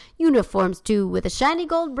piccolo uniforms too, with a shiny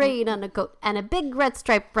gold braid on a coat and a big red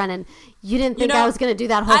stripe running. You didn't think I was going to do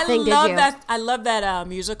that whole thing, did you? I love that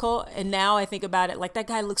musical, and now I think about it, like that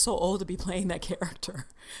guy looks so old to be playing that character.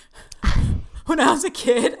 When I was a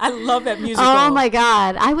kid, I love that musical. Oh my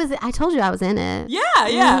God. I told you I was in it. Yeah.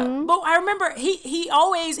 Mm-hmm. But I remember he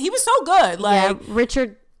was so good. Like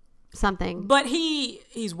Richard something. But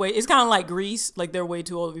it's kind of like Grease. Like they're way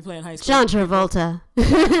too old to be playing high school. John Travolta.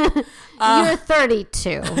 You're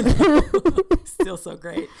 32. Still so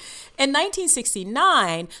great. In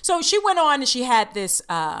 1969, so she went on and she had this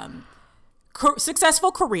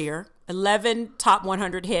successful career, 11 top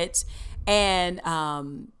 100 hits. And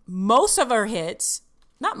most of her hits,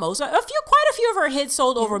 quite a few of her hits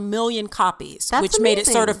sold over 1 million copies, which made it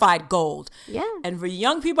certified gold. Yeah. And for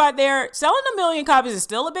young people out there, selling 1 million copies is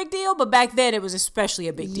still a big deal, but back then it was especially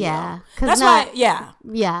a big deal. Yeah. That's why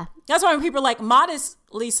when people are like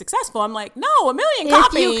modestly successful, I'm like, no, 1 million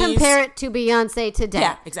copies. If you compare it to Beyonce today.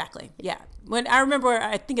 Yeah, exactly. Yeah. When I remember,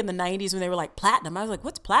 I think in the 90s when they were like platinum, I was like,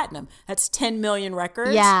 what's platinum? That's 10 million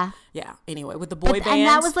records. Yeah. Yeah. Anyway, with the boy bands. And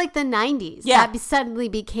that was like the 90s. Yeah. That suddenly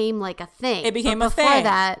became like a thing. It became a thing. Before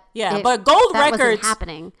that. Yeah. But gold records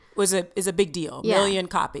happening. is a big deal. Yeah. Million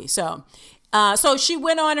copies. So she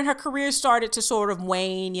went on and her career started to sort of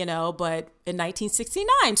wane, but in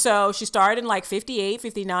 1969. So she started in like 58,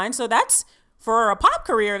 59. So that's, for a pop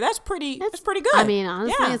career, that's pretty good. I mean,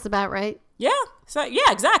 honestly, it's about right. Yeah. So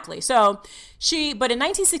yeah, exactly. So but in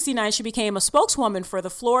 1969, she became a spokeswoman for the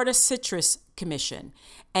Florida Citrus Commission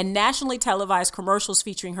and nationally televised commercials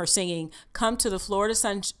featuring her singing "Come to the Florida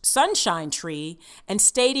Sunshine Tree" and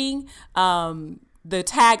stating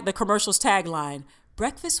the commercial's tagline,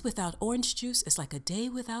 "Breakfast without orange juice is like a day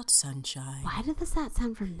without sunshine." Why does that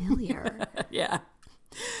sound familiar? Yeah.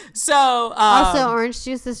 So also orange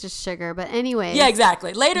juice is just sugar, but anyway. Yeah,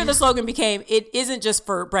 exactly. Later the slogan became, it isn't just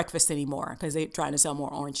for breakfast anymore, because they're trying to sell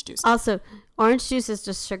more orange juice. Also, orange juice is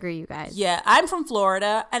just sugar, you guys. Yeah, I'm from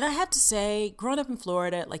Florida, and I have to say, growing up in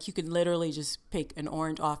Florida, like you can literally just pick an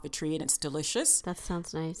orange off a tree and it's delicious. That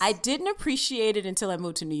sounds nice. I didn't appreciate it until I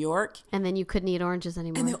moved to New York. And then you couldn't eat oranges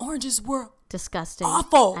anymore. And the oranges were disgusting.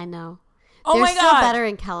 Awful. I know. Oh They're my God. still better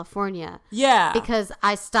in California. Yeah. Because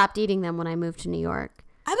I stopped eating them when I moved to New York.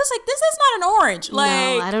 I was like, this is not an orange. Like,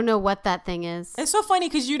 no, I don't know what that thing is. It's so funny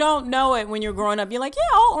because you don't know it when you're growing up. You're like,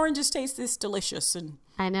 yeah, all oranges taste this delicious. And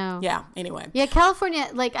I know. Yeah, anyway. Yeah,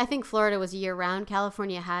 California, like I think Florida was year round.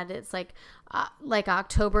 California had it's like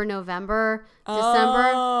October, November,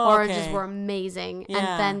 December. Oranges were amazing. Yeah.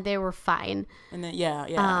 And then they were fine. And then,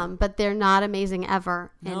 yeah. But they're not amazing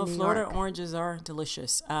ever. No, in New Florida York. Oranges are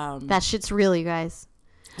delicious. That shit's real, you guys.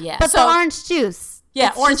 Yeah. But the orange juice.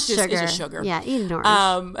 Yeah, orange juice is just sugar. Yeah, eat an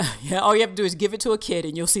orange. Yeah, all you have to do is give it to a kid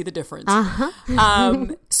and you'll see the difference.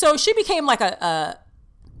 Uh-huh. So she became like a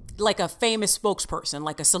famous spokesperson,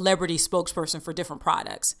 like a celebrity spokesperson for different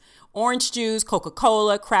products. Orange juice,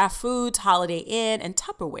 Coca-Cola, Kraft Foods, Holiday Inn, and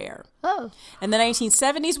Tupperware. Oh. In the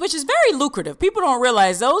 1970s, which is very lucrative. People don't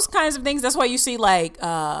realize those kinds of things. That's why you see like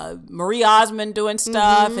Marie Osmond doing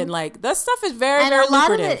stuff and like that stuff is very, very lucrative. And a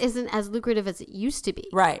lot of it isn't as lucrative as it used to be.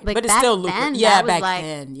 Right. Like but it's still lucrative. Then, yeah, back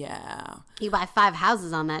then. Yeah. You buy 5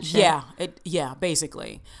 houses on that shit. Yeah,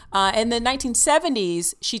 basically. In the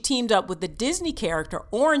 1970s, she teamed up with the Disney character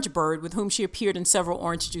Orange Bird, with whom she appeared in several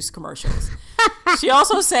orange juice commercials. She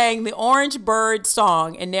also sang the Orange Bird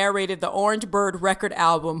song and narrated the Orange Bird record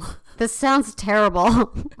album. This sounds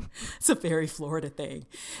terrible. It's a very Florida thing.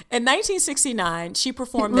 In 1969, she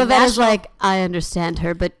performed Lavette is like, I understand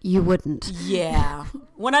her, but you wouldn't. Yeah.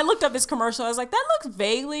 When I looked up this commercial, I was like, that looks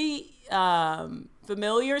vaguely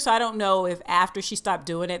familiar. So I don't know if after she stopped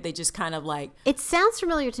doing it, they just kind of like... It sounds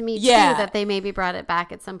familiar to me, too, that they maybe brought it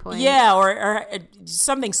back at some point. Yeah, or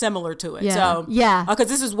something similar to it. Yeah. So, yeah. Because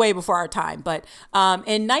this is way before our time. But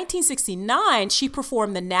in 1969, she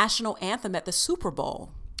performed the national anthem at the Super Bowl.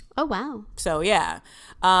 Oh, wow. So, yeah.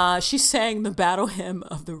 She sang the Battle Hymn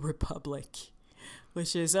of the Republic,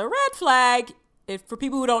 which is a red flag. For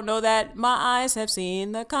people who don't know that, my eyes have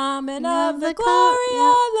seen the coming of the glory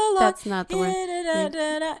of the Lord. That's not the word.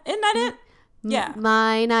 Isn't that it? Yeah.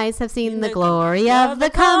 Mine eyes have seen the glory of the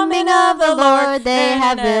coming of the Lord. They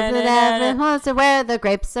have lived in heaven, where the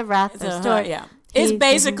grapes of wrath are stored. Yeah. It's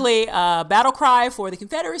basically a battle cry for the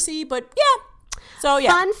Confederacy, but yeah. So,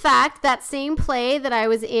 yeah. Fun fact, that same play that I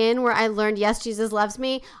was in where I learned Yes, Jesus Loves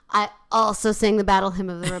Me, also sang the Battle Hymn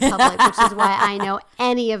of the Republic, which is why I know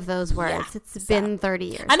any of those words. Yeah, it's been 30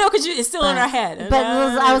 years. I know, because it's still in our head. But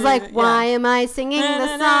I was like, why am I singing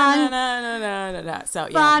the song? So,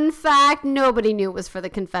 Fun fact, nobody knew it was for the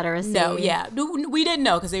Confederacy. No, we didn't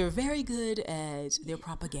know, because they were very good at their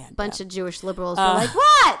propaganda. Bunch of Jewish liberals were like,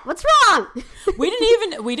 what? What's wrong? we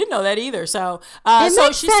didn't know that either. So it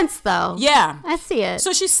makes sense, though. Yeah. I see it.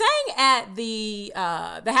 So she sang at the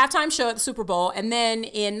halftime show at the Super Bowl, and then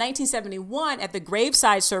in 1971 at the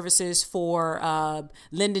graveside services for President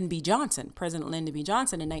Lyndon B. Johnson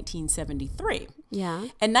in 1973. Yeah.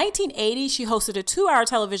 In 1980, she hosted a 2-hour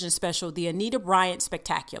television special, The Anita Bryant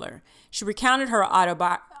Spectacular. She recounted her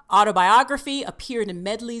autobiography, appeared in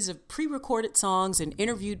medleys of pre-recorded songs, and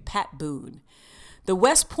interviewed Pat Boone. The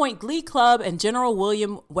West Point Glee Club and General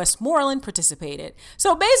William Westmoreland participated.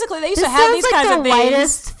 So basically, they used to have these kinds of things.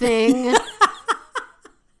 This sounds like the whitest thing.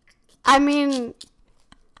 I mean,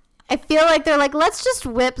 I feel like they're like, let's just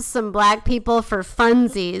whip some black people for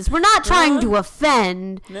funsies. We're not trying to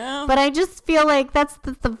offend, but I just feel like that's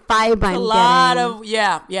the vibe I'm getting. A lot of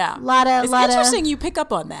It's interesting you pick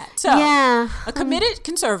up on that. So, a committed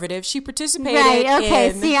conservative, she participated. Right.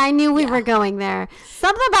 Okay. See, I knew we were going there.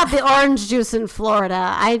 Something about the orange juice in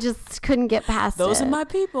Florida. I just couldn't get past it. Those are my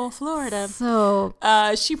people, Florida. So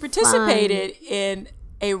she participated in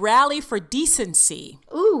a rally for decency.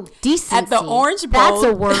 Ooh, decency. At the Orange Bowl. That's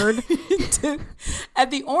a word.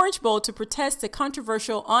 At the Orange Bowl to protest the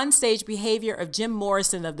controversial onstage behavior of Jim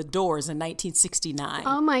Morrison of The Doors in 1969.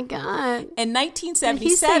 Oh, my God. In 1977. Did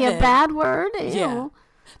he say a bad word? Ew. Yeah.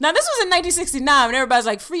 Now, this was in 1969 when everybody's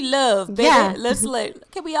like, free love, baby. Yeah.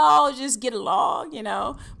 Can we all just get along,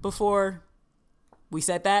 before we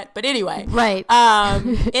said that? But anyway. Right.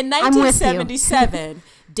 In 1977,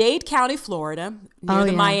 Dade County, Florida, near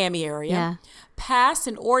the Miami area, passed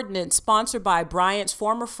an ordinance sponsored by Bryant's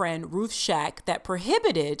former friend Ruth Shack that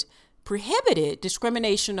prohibited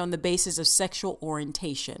discrimination on the basis of sexual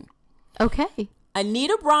orientation. Okay.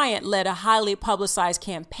 Anita Bryant led a highly publicized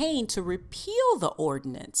campaign to repeal the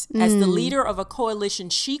ordinance as the leader of a coalition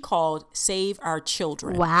she called Save Our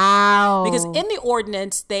Children. Wow. Because in the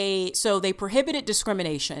ordinance, they prohibited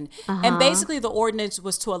discrimination. And basically the ordinance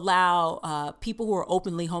was to allow people who are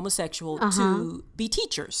openly homosexual to be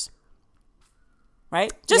teachers.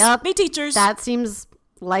 Right? Just be teachers. That seems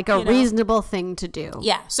like a reasonable thing to do.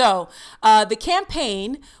 Yeah. So the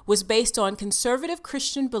campaign was based on conservative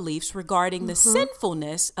Christian beliefs regarding the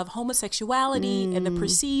sinfulness of homosexuality and the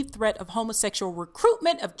perceived threat of homosexual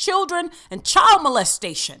recruitment of children and child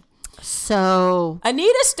molestation. So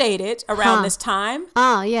Anita stated around this time,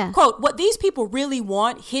 quote, what these people really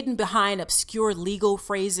want hidden behind obscure legal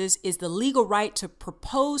phrases is the legal right to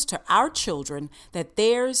propose to our children that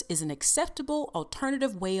theirs is an acceptable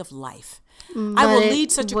alternative way of life. I will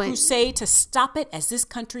lead such a crusade to stop it as this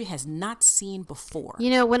country has not seen before.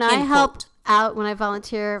 When I helped out, when I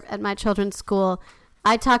volunteer at my children's school,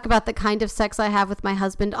 I talk about the kind of sex I have with my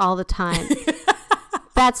husband all the time.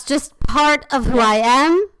 That's just part of who I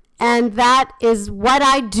am. And that is what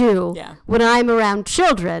I do when I'm around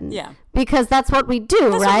children. Yeah. Because that's what we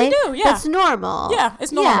do, right? That's what we do, That's normal. Yeah,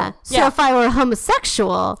 it's normal. Yeah. So if I were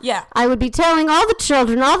homosexual, I would be telling all the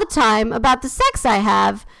children all the time about the sex I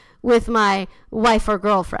have with my wife or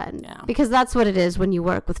girlfriend. Yeah. Because that's what it is when you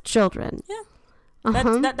work with children. Yeah.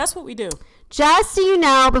 That's what we do. Just so you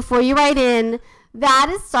know, before you write in,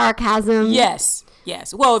 that is sarcasm. Yes.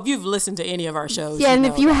 Well, if you've listened to any of our shows. Yeah, and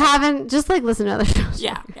if you haven't, just listen to other shows.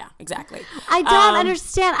 Yeah, exactly. I don't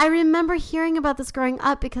understand. I remember hearing about this growing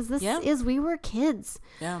up because we were kids.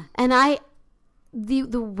 Yeah. And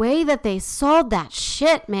the way that they sold that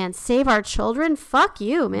shit, man, Save Our Children, fuck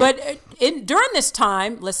you, man. But during this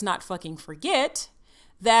time, let's not fucking forget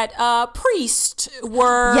that priests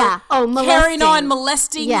were carrying on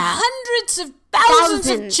molesting hundreds of thousands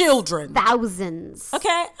of children. Thousands.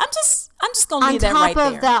 Okay, I'm just gonna leave that right there.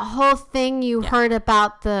 On top of that whole thing you heard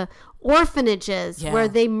about the orphanages where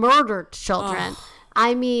they murdered children.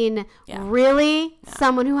 I mean, really? Yeah.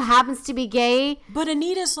 Someone who happens to be gay? But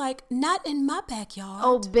Anita's like, not in my backyard.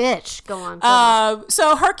 Oh, bitch. Go on.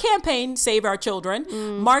 So her campaign, Save Our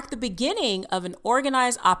Children, marked the beginning of an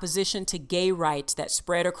organized opposition to gay rights that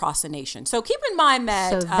spread across the nation. So keep in mind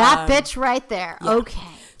that... So that bitch right there. Yeah. Okay.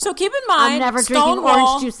 So keep in mind... I'm never drinking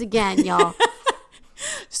orange juice again, y'all.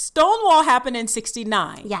 Stonewall happened in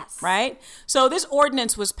 1969. Yes. Right? So this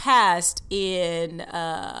ordinance was passed in,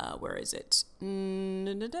 where is it? In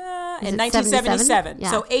 1977. Yeah.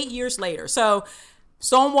 So 8 years later. So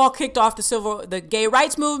Stonewall kicked off the gay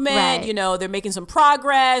rights movement. Right. They're making some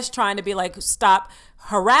progress, trying to be like, stop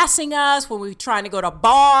harassing us when we're trying to go to a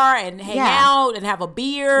bar and hang out and have a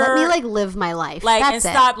beer. Let me like live my life. Like, That's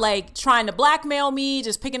and stop like trying to blackmail me,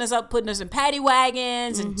 just picking us up, putting us in paddy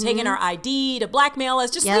wagons and taking our ID to blackmail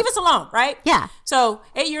us. Just leave us alone, right? Yeah. So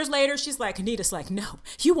 8 years later, she's like, Anita's like, no,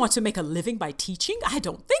 you want to make a living by teaching? I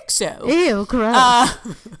don't think so. Ew, gross.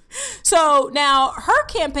 So now her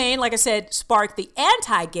campaign, like I said, sparked the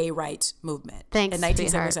anti-gay rights movement. Thanks, in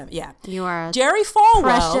 1977. Sweetheart. Yeah. You are a Jerry Falwell.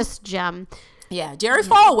 precious gem. Yeah, Jerry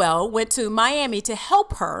Falwell went to Miami to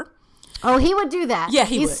help her. Oh, he would do that. Yeah,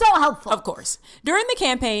 He's would. so helpful. Of course. During the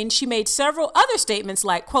campaign, she made several other statements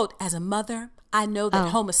like, quote, as a mother, I know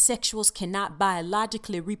that homosexuals cannot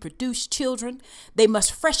biologically reproduce children. They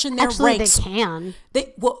must freshen their ranks. They can.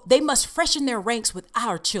 They must freshen their ranks with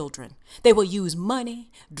our children. They will use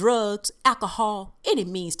money, drugs, alcohol, any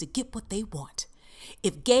means to get what they want.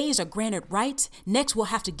 If gays are granted rights, next we'll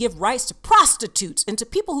have to give rights to prostitutes and to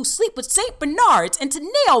people who sleep with St. Bernards and to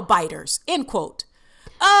nail biters, end quote.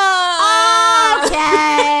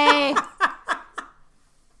 Okay.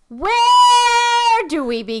 Where do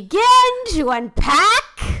we begin to unpack?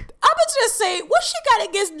 I would just say, what she got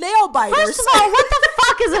against nail biters? First of all, what the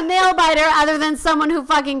fuck is a nail biter other than someone who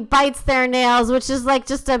fucking bites their nails, which is like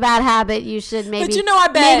just a bad habit. You should maybe, but you know, I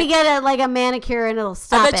bet, maybe get a manicure and it'll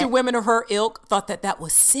stop it. I bet you women of her ilk thought that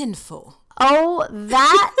was sinful. Oh,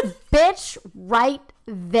 that bitch right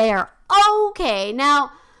there. Okay,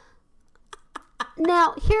 now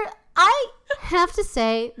here, I have to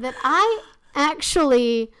say that I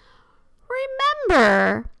actually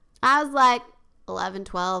remember, I was like 11,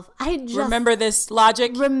 12. I just remember this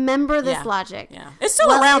logic. Logic. Yeah, it's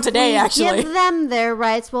still around today, actually. Give them their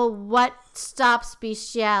rights. Well, what stops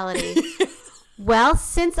bestiality? Well,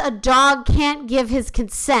 since a dog can't give his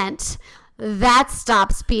consent, that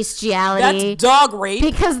stops bestiality. That's dog rape.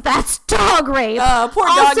 Because that's dog rape. Poor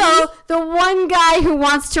doggy. Also, the one guy who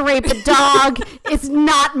wants to rape a dog is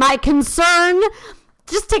not my concern.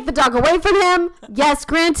 Just take the dog away from him. Yes,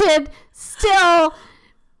 granted. Still,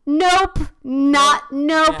 nope. Nope.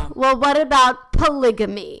 Yeah. Well, what about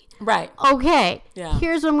polygamy? Right. Okay. Yeah.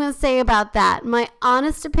 Here's what I'm going to say about that. My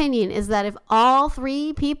honest opinion is that if all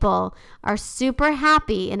three people are super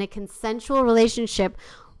happy in a consensual relationship,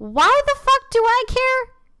 why the fuck do I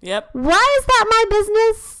care? Yep. Why is that my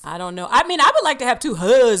business? I don't know. I mean, I would like to have two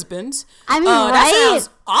husbands. I mean, right? That sounds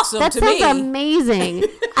awesome to me. That sounds amazing.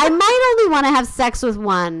 I might only want to have sex with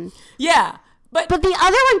one. Yeah. But the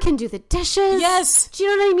other one can do the dishes. Yes. Do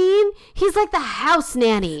you know what I mean? He's like the house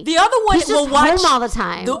nanny. The other one will watch home all the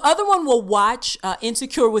time. The other one will watch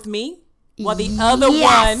Insecure with me, while the other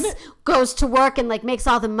one goes to work and like makes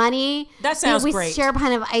all the money. That sounds great. We share a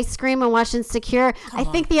pint of ice cream and watch Insecure. I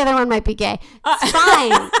think the other one might be gay. It's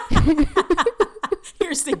fine.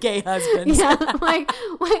 Here's the gay husband. Yeah, like,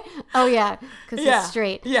 oh yeah, because he's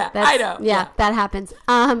straight. Yeah, I know. Yeah, that happens.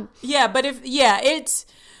 Yeah, but it's.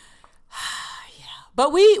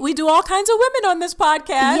 But we do all kinds of women on this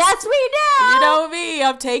podcast. Yes, we do. You know me.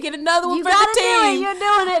 I'm taking another one for the team. Do it. You're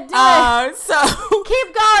doing it. Do it. So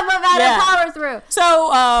keep going. We've got to power through. So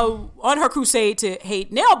on her crusade to hate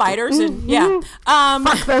nail biters, and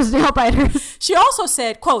fuck those nail biters. She also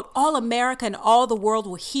said, "quote All America and all the world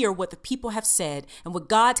will hear what the people have said, and with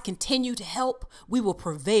God's continue to help, we will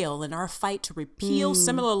prevail in our fight to repeal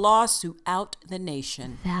similar laws throughout the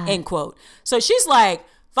nation." End quote. So she's like,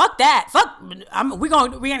 fuck that. We're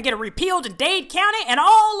gonna get it repealed in Dade County and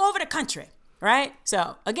all over the country, right?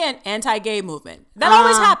 So again, anti-gay movement. That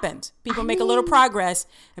always happens. People make a little progress,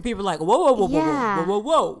 and people are like,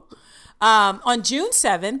 whoa. On June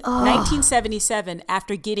 7th, 1977,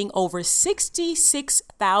 after getting over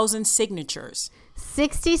 66,000 signatures.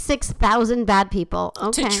 66,000 bad people.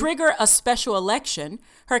 Okay. To trigger a special election,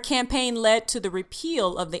 her campaign led to the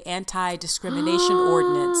repeal of the anti-discrimination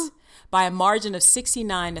ordinance by a margin of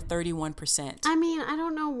 69 to 31%. I mean, I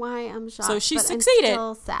don't know why I'm shocked. So she succeeded.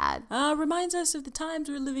 I'm still sad. Reminds us of the times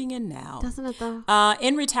we're living in now. Doesn't it though?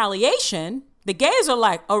 In retaliation, the gays are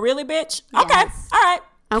like, "Oh, really, bitch? Okay, all right."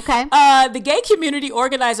 Okay. The gay community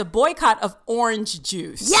organized a boycott of orange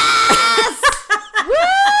juice. Yes! Woo!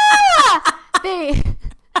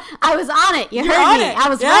 I was on it. You heard me. I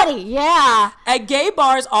was ready. Yeah. At gay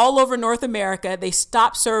bars all over North America, they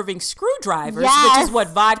stopped serving screwdrivers, which is what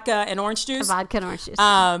vodka and orange juice. Vodka and orange juice.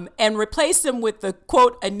 And replaced them with the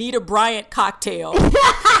quote Anita Bryant cocktail,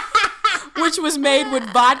 which was made with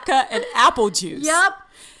vodka and apple juice. Yep.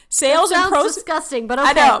 Sales and proceeds. Disgusting, but okay.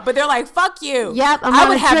 I know, but they're like, fuck you. Yep, I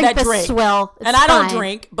would have that drink. Swill. And I don't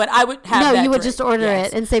drink, but I would have that. No, you would drink. Just order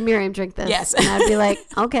it and say, Miriam, drink this. Yes. And I'd be like,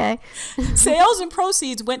 okay. Sales and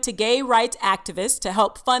proceeds went to gay rights activists to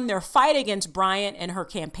help fund their fight against Bryant and her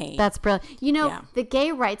campaign. That's brilliant. You know, the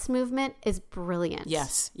gay rights movement is brilliant.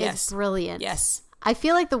 Yes. It's brilliant. Yes. I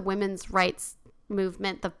feel like the women's rights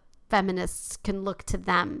movement, the feminists can look to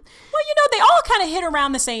them. Well, you know, they all kind of hit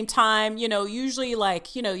around the same time. You know, usually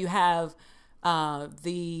like, you know, you have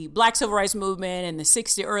the Black Civil Rights Movement in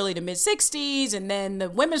the early to mid 60s, and then the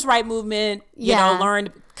women's rights movement, you know,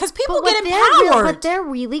 learned because people get empowered. But they're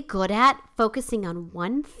really good at focusing on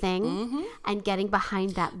one thing and getting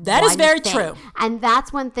behind that. That is very true. And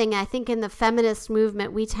that's one thing I think in the feminist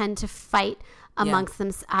movement we tend to fight amongst them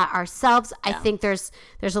ourselves. I think there's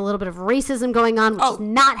a little bit of racism going on, which is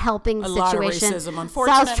not helping the situation. A lot of racism,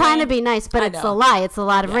 unfortunately. So I was trying to be nice, but it's a lie. It's a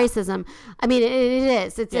lot of racism. I mean, it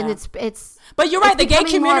is. And it's. But you're right. The gay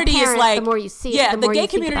community is like the more you see. Yeah, the gay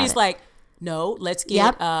community is like, no, let's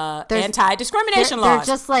get anti-discrimination laws.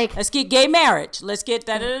 They're just like, let's get gay marriage. Let's get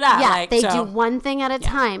da da da da. Yeah, like, they do one thing at a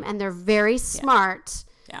time, and they're very smart.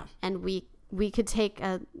 Yeah, and we could take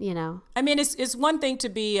a, you know. I mean, it's one thing to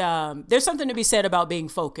be, there's something to be said about being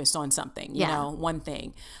focused on something, you know, one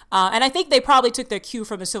thing. And I think they probably took their cue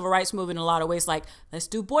from the civil rights movement in a lot of ways, like, let's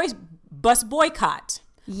do bus boycott.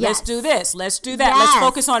 Yes. Let's do this. Let's do that. Yes. Let's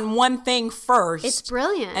focus on one thing first. It's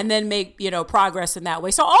brilliant. And then make, you know, progress in that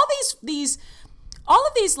way. So all of these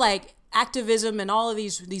like activism and all of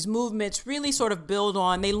these movements really sort of build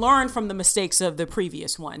on, they learn from the mistakes of the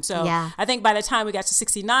previous one. So I think by the time we got to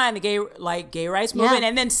 69, the gay rights movement,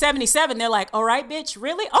 and then 77, they're like, all right, bitch,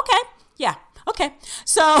 really? Okay. Yeah. Okay.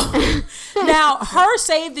 So now her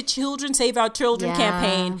Save the Children, Save Our Children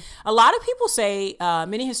campaign, a lot of people say,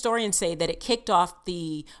 many historians say that it kicked off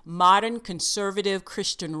the modern conservative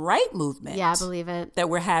Christian right movement. Yeah, I believe it. That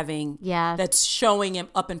we're having. Yeah. That's showing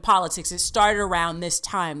up in politics. It started around this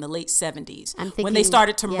time, the late 70s. I'm thinking, when they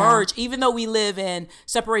started to merge, even though we live in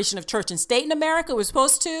separation of church and state in America, we're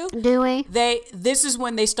supposed to. Do we? This is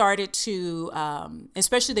when they started to,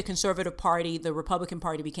 especially the conservative party, the Republican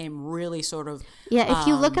Party became really sort of. Yeah, if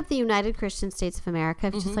you look up the United Christian States of America,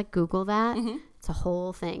 if you just like Google that, it's a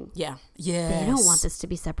whole thing. Yeah. Yeah. They don't want this to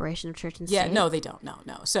be separation of church and state. Yeah, no, they don't. No.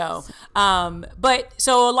 So,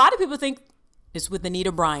 so a lot of people think it's with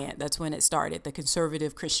Anita Bryant. That's when it started, the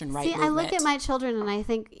conservative Christian right movement. I look at my children and I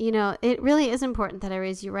think, you know, it really is important that I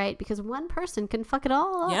raise you right, because one person can fuck it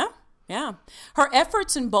all up. Yeah. Yeah. Her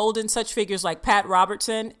efforts emboldened such figures like Pat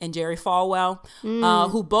Robertson and Jerry Falwell,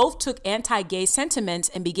 who both took anti-gay sentiments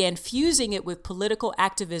and began fusing it with political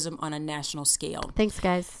activism on a national scale. Thanks,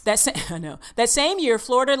 guys. I know. That same year,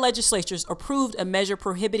 Florida legislatures approved a measure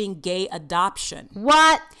prohibiting gay adoption.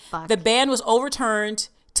 What? Fuck. The ban was overturned.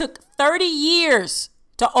 Took 30 years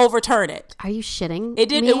to overturn it. Are you shitting?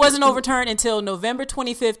 It wasn't overturned until November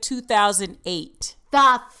 25th, 2008.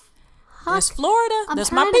 That's Florida.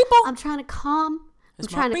 That's my people. I'm trying to calm.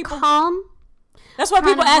 That's I'm trying to calm. That's why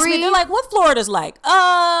people ask me. They're like, "What Florida's like?"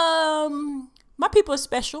 My people are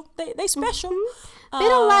special. They special. They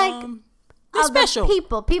don't like they're special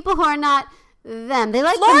people who are not them. They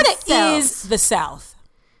like Florida themselves. Is the South.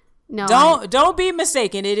 No, don't be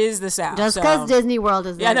mistaken. It is the South. Just because Disney World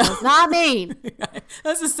is there does not mean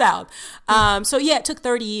that's the South. So yeah, it took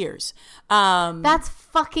 30 years. That's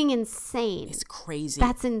fucking insane. It's crazy.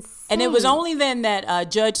 That's insane. And it was only then that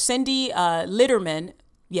Judge Cindy Letterman.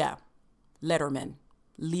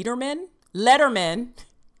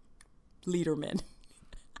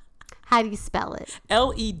 How do you spell it?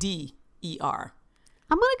 Leder.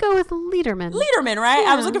 I'm going to go with Lederman. Lederman, right?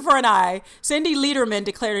 Yeah. I was looking for an I. Cindy Lederman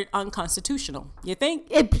declared it unconstitutional. You think?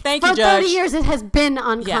 Thank you, Judge. For 30 years, it has been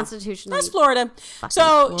unconstitutional. Yeah. That's Florida.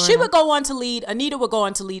 Florida. She would go on to lead, Anita would go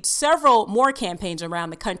on to lead several more campaigns around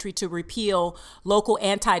the country to repeal local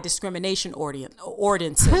anti-discrimination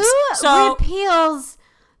ordinances. Who repeals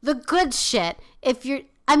the good shit?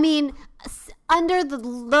 Under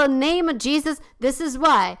the name of Jesus, this is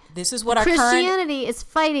why. This is what Christianity is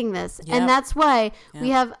fighting this. Yep. And that's why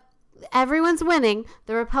we have, everyone's winning.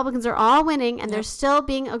 The Republicans are all winning, and they're still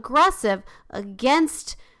being aggressive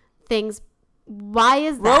against things. Why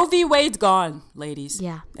is that? Roe v. Wade's gone, ladies.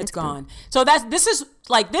 Yeah. It's gone. So that's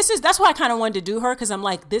why I kind of wanted to do her, because I'm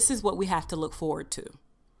like, this is what we have to look forward to.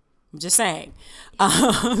 I'm just saying.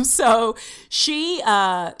 So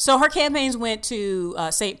her campaigns went to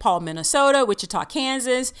St. Paul, Minnesota, Wichita,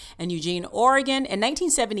 Kansas, and Eugene, Oregon. In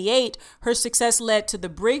 1978, her success led to the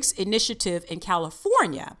Briggs Initiative in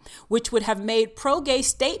California, which would have made pro-gay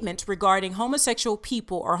statements regarding homosexual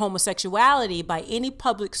people or homosexuality by any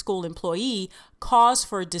public school employee cause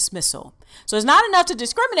for dismissal. So it's not enough to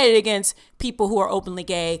discriminate against people who are openly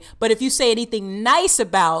gay, but if you say anything nice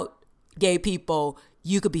about gay people,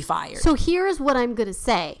 you could be fired. So here's what I'm going to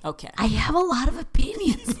say. Okay. I have a lot of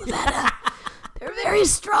opinions, Loretta. They're very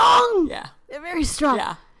strong. Yeah. They're very strong.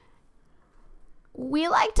 Yeah. We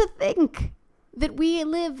like to think that we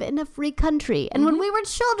live in a free country. And when we were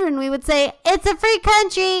children, we would say, it's a free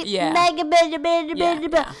country. Yeah.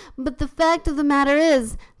 But the fact of the matter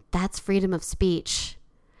is, that's freedom of speech.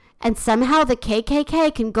 And somehow the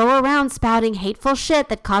KKK can go around spouting hateful shit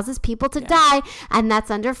that causes people to die, and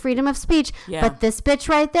that's under freedom of speech. Yeah. But this bitch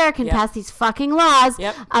right there can pass these fucking laws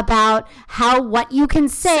about what you can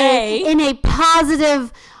say in a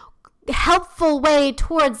positive, helpful way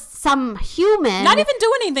towards some human. Not even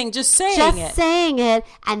doing anything, just saying it. Saying it,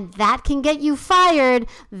 and that can get you fired.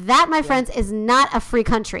 That, my friends, is not a free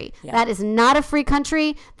country. Yeah. That is not a free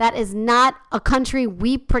country. That is not a country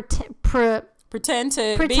we pretend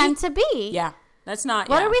to be. Yeah, that's not.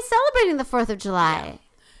 What are we celebrating the 4th of July? Yeah.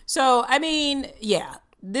 So, I mean,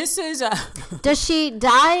 this is Does she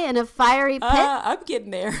die in a fiery pit? I'm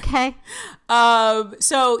getting there. Okay.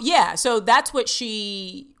 So that's what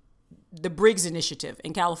the Briggs Initiative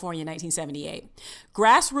in California in 1978.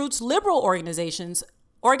 Grassroots liberal organizations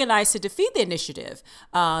organized to defeat the initiative.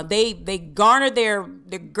 They girded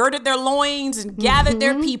their loins and gathered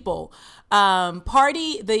their people.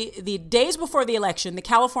 The days before the election, the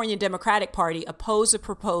California Democratic Party opposed the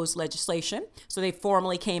proposed legislation, so they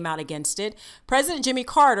formally came out against it. President Jimmy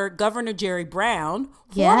Carter, Governor Jerry Brown,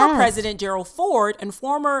 former President Gerald Ford, and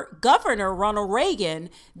former Governor Ronald Reagan,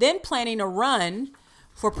 then planning a run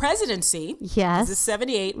for presidency. Yes, this is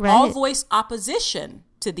 78. Right. All voiced opposition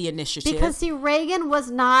to the initiative because Reagan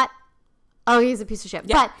was not. Oh, he's a piece of shit.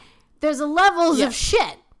 Yeah. But there's levels of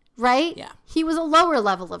shit. Right? Yeah. He was a lower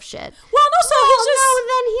level of shit. Well,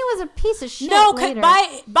 then he was a piece of shit. No, later.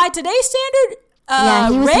 by today's standard,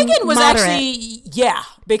 Reagan was moderate. actually,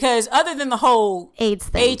 because other than the whole AIDS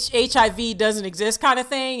thing, HIV doesn't exist kind of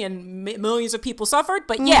thing, and millions of people suffered.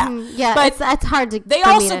 But but it's hard to.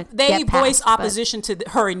 They voiced opposition to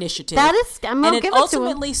her initiative. That is, and it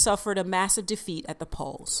ultimately suffered a massive defeat at the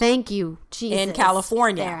polls. Thank you, Jesus. In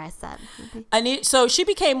California. There, I said. So she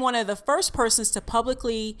became one of the first persons to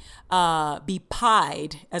publicly be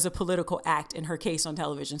pied as a political act in her case on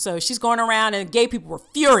television. So she's going around, and gay people were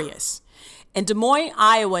furious. In Des Moines,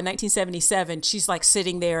 Iowa, in 1977, she's like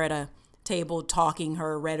sitting there at a table talking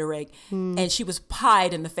her rhetoric, and she was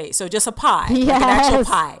pied in the face. So just a pie, like an actual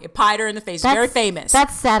pie. It pied her in the face. Very famous.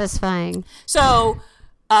 That's satisfying. So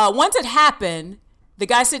once it happened, the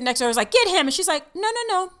guy sitting next to her was like, "Get him!" And she's like,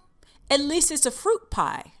 "No. At least it's a fruit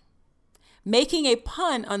pie," making a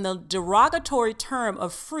pun on the derogatory term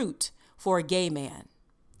of fruit for a gay man.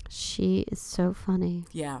 She is so funny.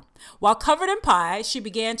 Yeah. While covered in pie, she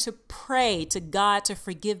began to pray to God to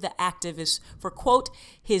forgive the activist for, quote,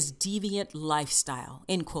 his deviant lifestyle,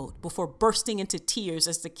 end quote, before bursting into tears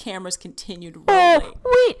as the cameras continued rolling.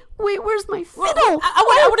 Wait, where's my fiddle?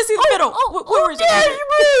 I want to see the fiddle. Where is it? There's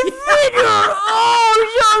my fiddle.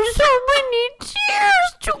 So many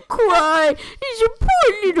tears to cry. He's a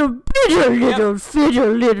poor little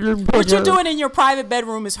fiddle. What you're doing in your private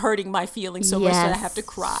bedroom is hurting my feelings so much that I have to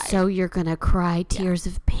cry. So you're going to cry tears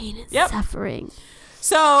of pain and suffering.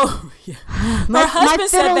 So my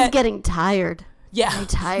fiddle's getting tired. Yeah.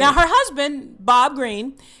 Now her husband, Bob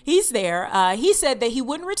Green, he's there. He said that he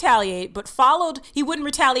wouldn't retaliate, he wouldn't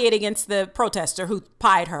retaliate against the protester who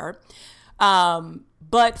pied her,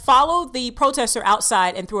 but followed the protester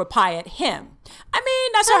outside and threw a pie at him. I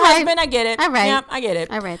mean, that's her husband. I get it. All right. Yeah, I get it.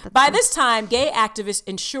 All right. By this time, gay activists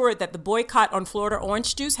ensured that the boycott on Florida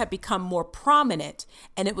orange juice had become more prominent,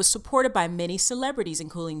 and it was supported by many celebrities,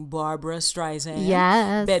 including Barbara Streisand,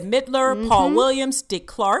 Bette Midler, Paul Williams, Dick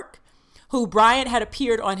Clark, who Bryant had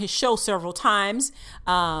appeared on his show several times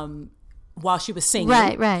while she was singing.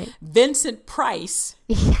 Right. Vincent Price,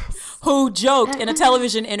 who joked in a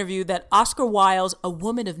television interview that Oscar Wilde's A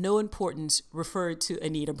Woman of No Importance referred to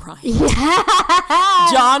Anita Bryant.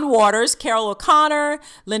 John Waters, Carol O'Connor,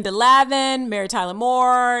 Linda Lavin, Mary Tyler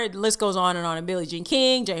Moore, the list goes on, and Billie Jean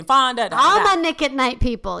King, Jane Fonda. All my Nick at Night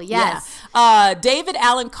people, yes. Yeah. David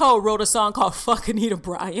Allan Coe wrote a song called Fuck Anita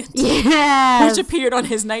Bryant, which appeared on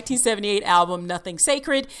his 1978 album Nothing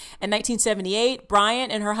Sacred. In 1978,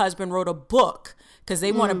 Bryant and her husband wrote a book because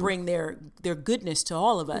they want to bring their goodness to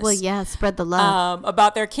all of us. Well, yeah, spread the love.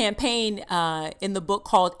 About their campaign in the book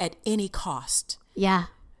called At Any Cost. Yeah.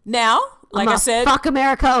 Now, like I said, fuck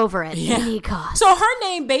America over at any cost. So her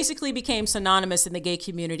name basically became synonymous in the gay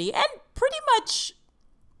community, and pretty much,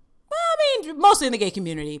 well, I mean, mostly in the gay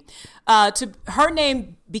community. Her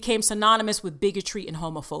name became synonymous with bigotry and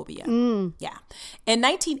homophobia. Yeah. In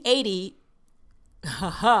 1980,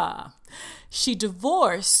 she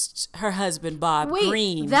divorced her husband, Bob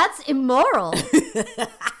Green. That's immoral.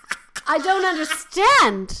 I don't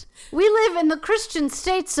understand. We live in the Christian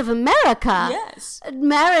states of America. Yes.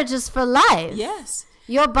 Marriage is for life. Yes.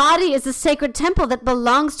 Your body is a sacred temple that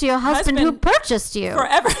belongs to your husband who purchased you.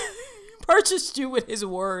 Forever. Purchased you with his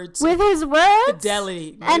words. With his words?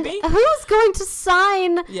 Fidelity, maybe. And who's going to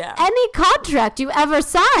sign any contract you ever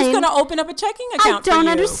sign? Who's going to open up a checking account for you? I don't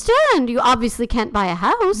understand. You obviously can't buy a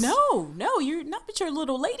house. No, you're not with your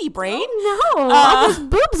little lady brain. Oh, no, all those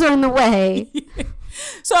boobs are in the way.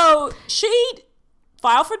 So she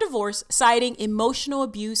filed for divorce, citing emotional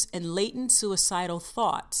abuse and latent suicidal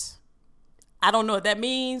thoughts. I don't know what that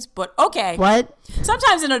means, but okay. What?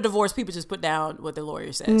 Sometimes in a divorce, people just put down what the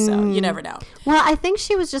lawyer says, so you never know. Well, I think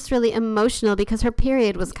she was just really emotional because her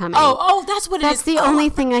period was coming. Oh, that's what it is. That's the only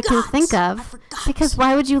thing I can think of. I forgot. Because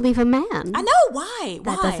why would you leave a man? I know, why?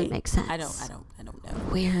 That doesn't make sense. I don't know.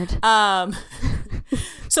 Weird.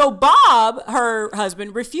 So Bob, her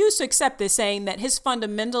husband, refused to accept this, saying that his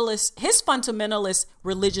fundamentalist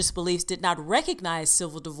religious beliefs did not recognize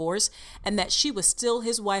civil divorce, and that she was still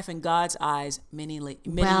his wife in God's eyes many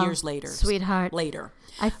years later. Sweetheart. Later.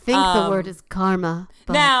 I think the word is karma.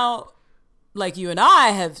 But... Now, like you and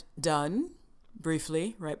I have done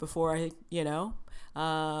briefly, right before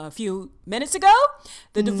a few minutes ago,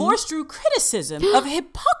 the divorce drew criticism of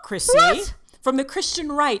hypocrisy from the Christian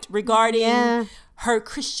right regarding her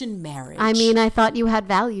Christian marriage. I mean, I thought you had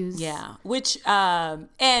values. Yeah, which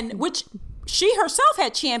she herself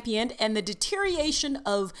had championed, and the deterioration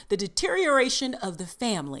of the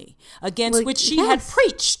family against which she had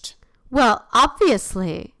preached. Well,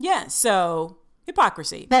 obviously. Yeah, so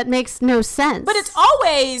hypocrisy. That makes no sense. But it's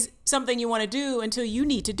always something you want to do until you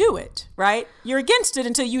need to do it, right? You're against it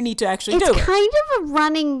until you need to actually do it. It's kind of a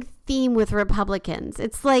running theme with Republicans.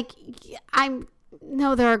 It's like,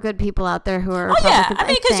 there are good people out there who are Republicans. Oh, yeah. I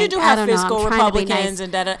mean, because you do have fiscal Republicans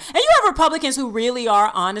and and you have Republicans who really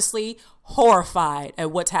are honestly horrified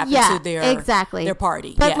at what's happened to their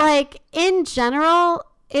party. But like in general,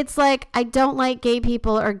 it's like, I don't like gay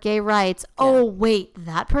people or gay rights. Yeah. Oh, wait,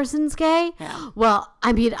 that person's gay? Yeah. Well,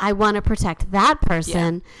 I mean, I want to protect that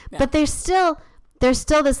person. Yeah. But there's still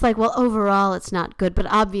this like, well, overall it's not good, but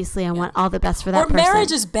obviously I want all the best for that person. Or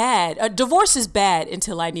marriage is bad. Divorce is bad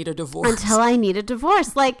until I need a divorce.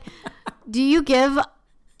 Like, do you give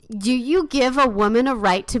a woman a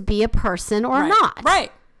right to be a person or not?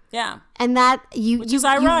 Right. Yeah. And that which is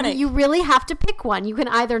ironic. You really have to pick one. You can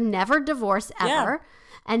either never divorce ever.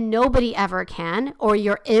 And nobody ever can, or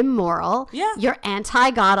you're immoral, you're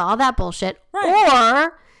anti-God, all that bullshit,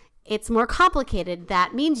 or it's more complicated.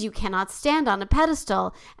 That means you cannot stand on a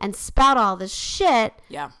pedestal and spout all this shit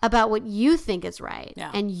about what you think is right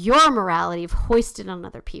and your morality hoisted on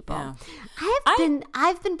other people. Yeah.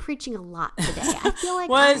 I've been preaching a lot today. I feel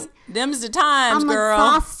like them's the times, I'm girl.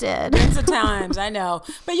 Exhausted. Them's the times. I know,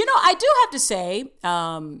 but I do have to say.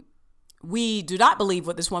 We do not believe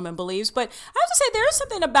what this woman believes, but I have to say there is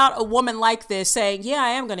something about a woman like this saying, I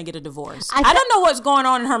am going to get a divorce. I don't know what's going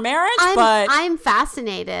on in her marriage, but I'm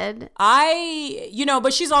fascinated.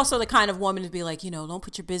 But she's also the kind of woman to be like, don't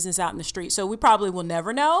put your business out in the street. So we probably will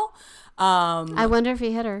never know. I wonder if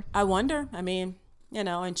he hit her. I wonder. I mean,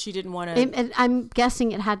 and she didn't want to. I'm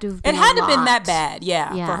guessing it had to have been. It had to have been that bad,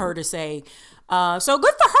 for her to say. So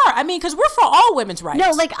good for her. I mean, because we're for all women's rights.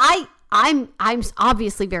 No, like I'm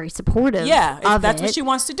obviously very supportive. Yeah, that's what she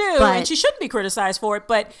wants to do, and she shouldn't be criticized for it.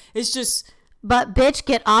 But it's just. But bitch,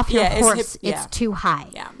 get off your horse. It's too high.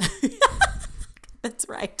 Yeah, that's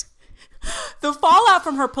right. The fallout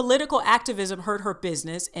from her political activism hurt her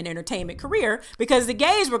business and entertainment career because the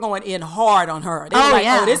gays were going in hard on her. They were like,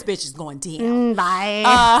 oh, this bitch is going down. Bye.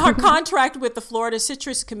 Her contract with the Florida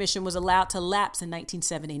Citrus Commission was allowed to lapse in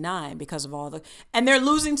 1979 because of and they're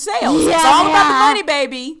losing sales. It's all about the money,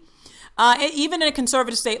 baby. Even in a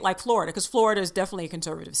conservative state like Florida, because Florida is definitely a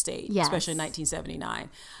conservative state, especially in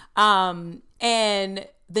 1979. And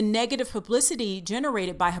the negative publicity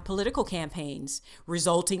generated by her political campaigns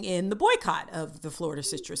resulting in the boycott of the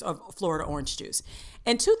Florida orange juice.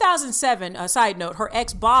 In 2007, a side note, her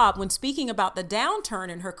ex Bob, when speaking about the downturn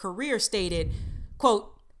in her career, stated,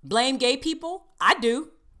 quote, "Blame gay people? I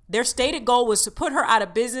do. Their stated goal was to put her out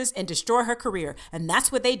of business and destroy her career. And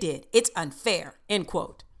that's what they did. It's unfair, end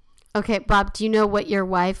quote. Okay, Bob, do you know what your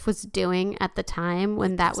wife was doing at the time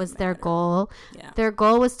when that was their goal? Yeah. Their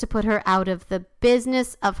goal was to put her out of the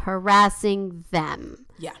business of harassing them.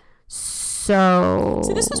 Yeah. So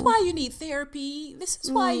this is why you need therapy. This is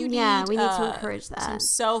why you need we need to encourage that. Some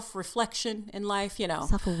self-reflection in life,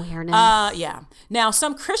 Self-awareness. Yeah. Now,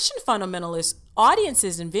 some Christian fundamentalist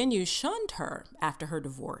audiences and venues shunned her after her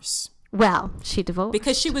divorce. Well, she divorced.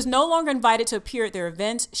 Because she was no longer invited to appear at their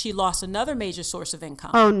events, she lost another major source of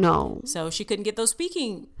income. Oh, no. So she couldn't get those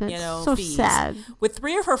speaking, That's so fees. sad. With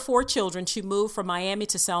 3 of her 4 children, she moved from Miami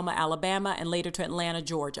to Selma, Alabama, and later to Atlanta,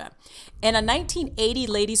 Georgia. In a 1980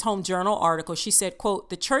 Ladies' Home Journal article, she said, quote,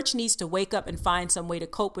 "The church needs to wake up and find some way to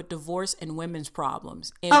cope with divorce and women's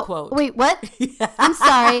problems," end quote. Wait, what? I'm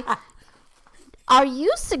sorry. Are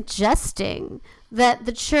you suggesting that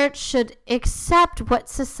the church should accept what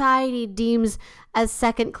society deems as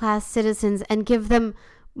second-class citizens and give them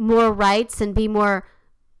more rights and be more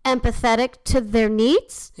empathetic to their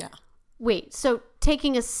needs? Yeah. Wait, so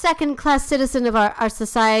taking a second-class citizen of our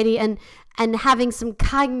society and having some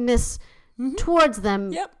kindness towards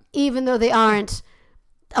them, even though they aren't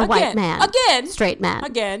a white man, straight man.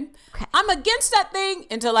 Okay. I'm against that thing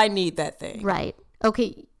until I need that thing. Right.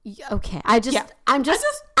 Okay. I'm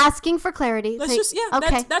just asking for clarity. That's what it is.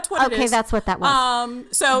 Okay, that's what that was.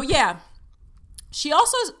 So yeah. She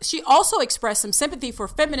also expressed some sympathy for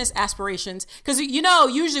feminist aspirations because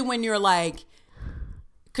usually when you're like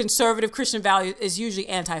conservative Christian values is usually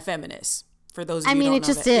anti-feminist. For those of you who don't know,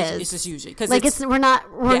 it's just usually because like we're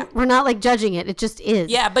not like judging it. It just is.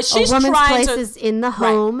 Yeah, but she's a woman's trying place to, is in the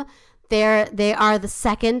home. Right. They are the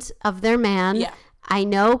second of their man. Yeah. I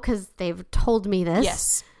know because they've told me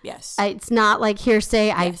this. Yes. It's not like hearsay.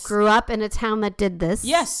 Yes. I grew up in a town that did this.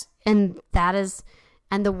 Yes. And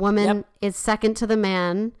the woman is second to the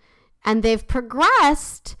man. And they've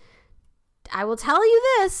progressed. I will tell you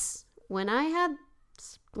this. When I had,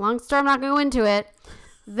 long story, I'm not going to go into it,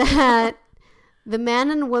 that the man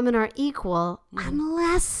and woman are equal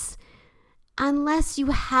unless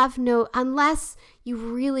you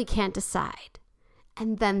really can't decide.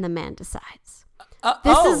 And then the man decides.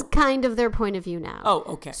 This is kind of their point of view now. Oh,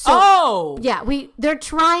 okay. So, yeah, they're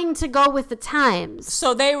trying to go with the times.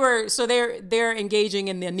 So they're engaging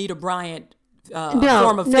in the Anita Bryant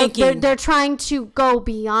form of thinking. They're trying to go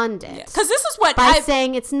beyond it. Because this is what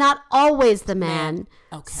saying it's not always the man.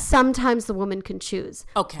 Okay. Sometimes the woman can choose.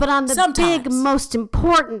 Okay. But on the big, most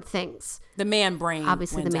important things, the man brain.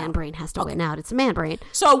 Obviously, the man brain has to win out. It's a man brain.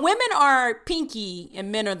 So women are pinky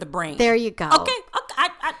and men are the brain. There you go. Okay.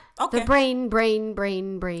 Okay. The brain.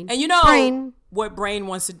 And what brain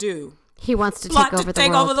wants to do? He wants to take over the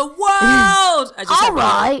world. Over the world. All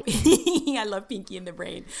right. I love Pinky in the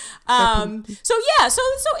brain. So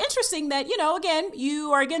interesting that, again,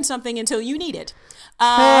 you are against something until you need it.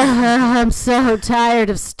 I'm so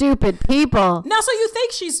tired of stupid people. Now, so you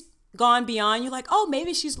think she's gone beyond? You're like, oh,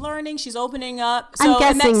 maybe she's learning. She's opening up. So I'm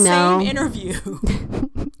guessing in that no. same interview.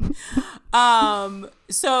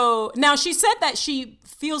 So now she said that she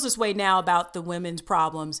feels this way now about the women's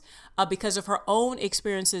problems because of her own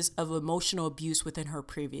experiences of emotional abuse within her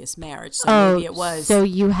previous marriage. So maybe it was. So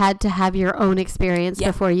you had to have your own experience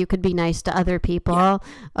before you could be nice to other people.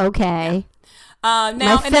 Yeah. Okay. Now,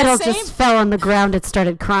 my fiddle just fell on the ground. It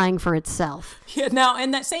started crying for itself. Yeah, now,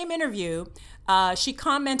 in that same interview, she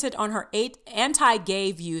commented on her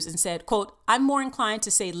anti-gay views and said, quote, "I'm more inclined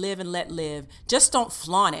to say live and let live. Just don't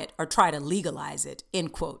flaunt it or try to legalize it,"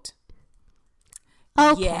 end quote.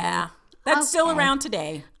 Okay. Yeah, that's still around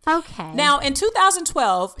today. Okay. Now, in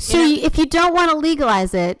 2012... So if you don't want to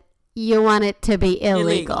legalize it, you want it to be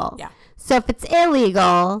illegal. Yeah. So if it's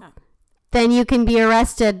illegal, then you can be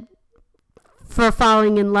arrested for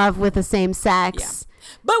falling in love with the same sex. Yeah.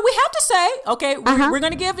 But we have to say, okay, we're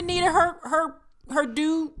going to give Anita her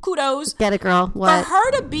due kudos. Get it, girl. What? For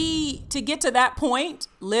her to get to that point,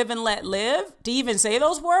 live and let live, to even say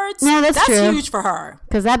those words, no, that's true. That's huge for her.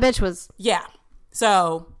 Because that bitch was... Yeah.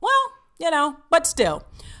 So, well, but still,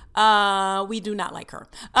 we do not like her.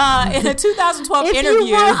 In a 2012 interview... If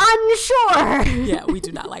you were unsure. Yeah, we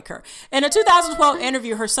do not like her. In a 2012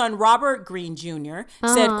 interview, her son, Robert Green Jr.,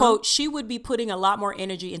 said, quote, she would be putting a lot more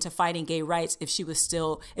energy into fighting gay rights if she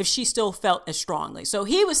still felt as strongly. So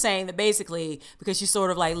he was saying that basically, because she's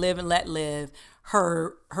sort of like live and let live,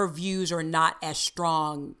 her views are not as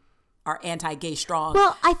strong, are anti-gay strong.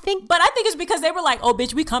 Well, I think it's because they were like, "Oh,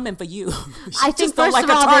 bitch, we coming for you." I think first of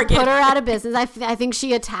all, they put her out of business. I think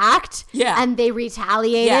she attacked, and they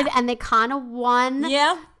retaliated, and they kind of won.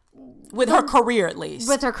 Yeah, with her career at least.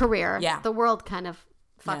 With her career, yeah. The world kind of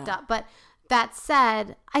fucked up. But that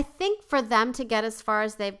said, I think for them to get as far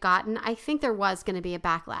as they've gotten, I think there was going to be a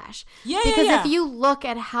backlash. Because if you look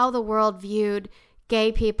at how the world viewed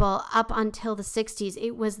gay people up until the 60s,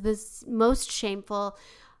 it was the most shameful,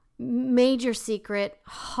 major secret,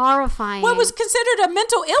 horrifying. Well, it was considered a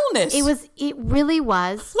mental illness. It really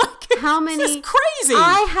was. How many? It's crazy.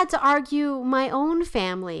 I had to argue my own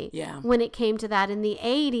family when it came to that in the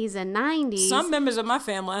 80s and 90s. Some members of my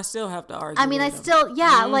family, I still have to argue. I mean, with I them. still,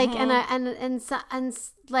 like, and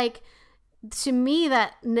like, to me,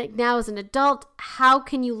 that now as an adult, how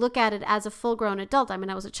can you look at it as a full-grown adult? I mean,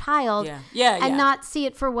 I was a child, and not see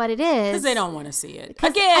it for what it is, because they don't want to see it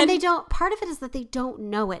again. And they don't. Part of it is that they don't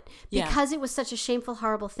know it because it was such a shameful,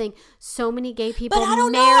 horrible thing. So many gay people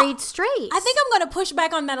married straight. I think I'm going to push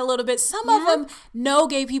back on that a little bit. Some of them know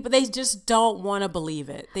gay people. They just don't want to believe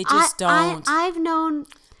it. They just don't. I've known.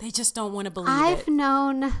 They just don't want to believe it. I've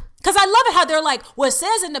known. Because I love it how they're like, well, it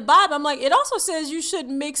says in the Bible. I'm like, it also says you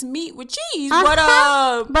shouldn't mix meat with cheese. But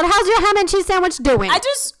how's your ham and cheese sandwich doing? I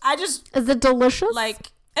just is it delicious?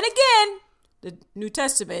 Like, and again, the New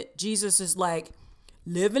Testament, Jesus is like,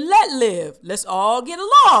 live and let live. Let's all get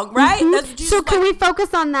along, right? Mm-hmm. That's what Jesus so can we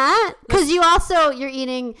focus on that? Because you're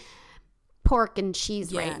eating pork and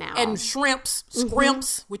cheese right now, and shrimps,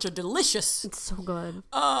 scrimps, which are delicious. It's so good.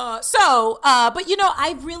 But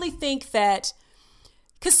I really think that.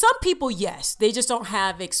 Because some people, yes, they just don't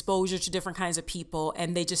have exposure to different kinds of people,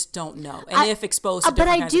 and they just don't know. And if exposed to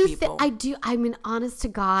different kinds of people. I mean, honest to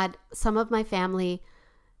God, some of my family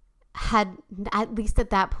had, at least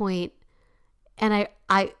at that point, and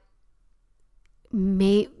I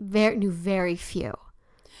knew very few.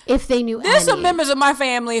 If they knew There's some members of my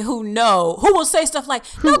family who will say stuff like,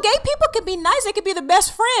 no, gay people can be nice. They could be the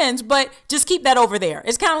best friends, but just keep that over there.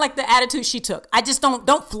 It's kind of like the attitude she took. I just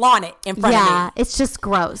don't flaunt it in front of me. Yeah, it's just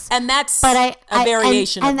gross. And that's a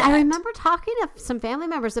variation of that. And I remember talking to some family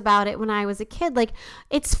members about it when I was a kid. Like,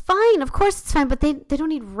 it's fine. Of course it's fine, but they don't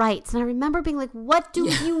need rights. And I remember being like, what do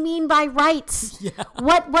you mean by rights? Yeah.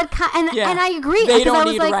 What kind? And I agree. They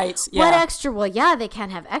don't need rights. Yeah. What extra? Well, yeah, they can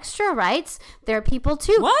have extra rights. There are people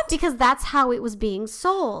too. What? Because that's how it was being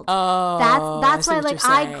sold. Oh, that's why, like,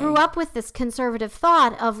 I grew up with this conservative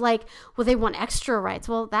thought of like, well, they want extra rights.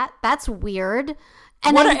 Well, that's weird.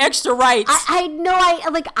 And what are extra rights? I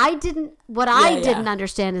didn't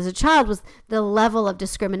understand as a child was the level of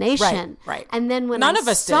discrimination. Right. And then when I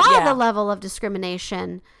saw the level of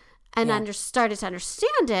discrimination and started to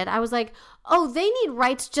understand it, I was like, oh, they need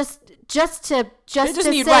rights just to say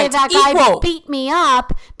rights. that guy beat me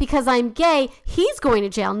up because I'm gay. He's going to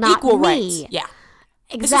jail, not equal me. Rights. Yeah.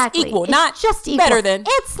 Exactly. It's equal, it's not just equal. Better than.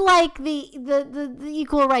 It's like the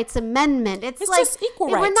Equal Rights Amendment. It's like just equal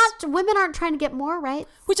rights. Women aren't trying to get more rights.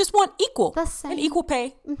 We just want equal. The same. And equal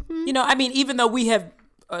pay. Mm-hmm. I mean, even though we have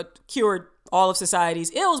cured all of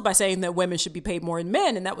society's ills by saying that women should be paid more than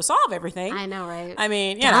men, and that would solve everything. I know, right? I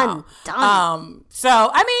mean, Done. So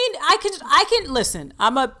I mean, I can listen.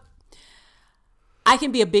 I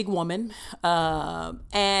can be a big woman,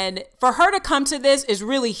 and for her to come to this is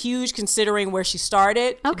really huge considering where she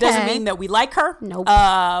started. Okay. It doesn't mean that we like her. Nope.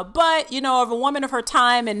 But of a woman of her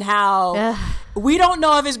time and how we don't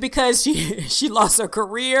know if it's because she lost her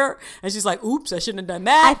career and she's like, oops, I shouldn't have done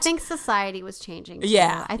that. I think society was changing. Too.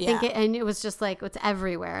 Yeah. I think it was just like, it's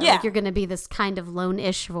everywhere. Yeah. Like, you're going to be this kind of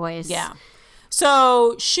lone-ish voice. Yeah.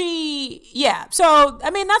 So so I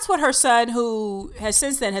mean, that's what her son, who has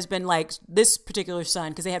since then has been like, this particular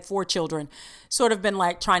son, because they had 4 children, sort of been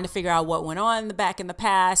like trying to figure out what went on in the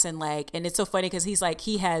past. And like, and it's so funny because he's like,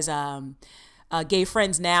 he has gay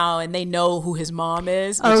friends now and they know who his mom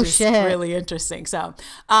is, which is really interesting. So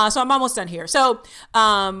I'm almost done here. So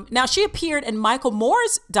now she appeared in Michael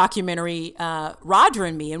Moore's documentary, Roger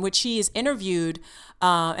and Me, in which she is interviewed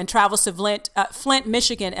and travels to Flint,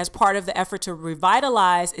 Michigan, as part of the effort to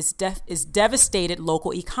revitalize its devastated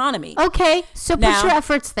local economy. Okay, so put your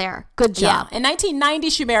efforts there. Good job. Yeah. In 1990,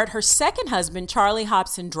 she married her second husband, Charlie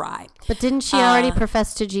Hobson Dry. But didn't she already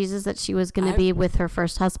profess to Jesus that she was going to be with her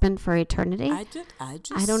first husband for eternity? I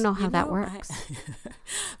don't know how that works.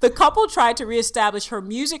 The couple tried to reestablish her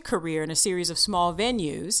music career in a series of small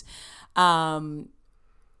venues.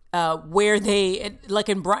 Where they, like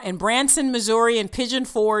in Branson, Missouri, and Pigeon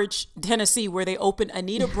Forge, Tennessee, where they opened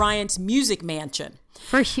Anita Bryant's Music Mansion.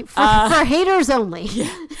 For haters only.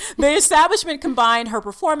 Yeah. The establishment combined her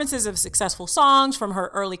performances of successful songs from her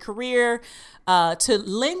early career to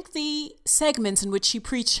lengthy segments in which she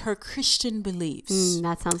preached her Christian beliefs.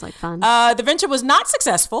 That sounds like fun. The venture was not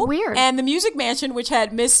successful. Weird. And the Music Mansion, which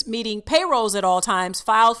had missed meeting payrolls at all times,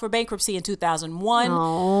 filed for bankruptcy in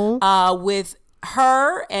 2001 with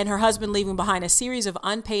her and her husband leaving behind a series of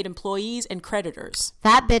unpaid employees and creditors.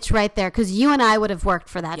 That bitch right there, because you and I would have worked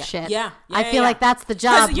for that shit. Yeah. I feel like that's the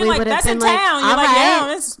job. You're like, that's in town. You're like,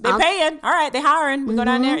 yeah, they're paying. All right, they're hiring. We go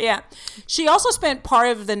down there. Yeah. She also spent part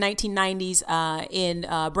of the 1990s in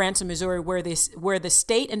Branson, Missouri, where the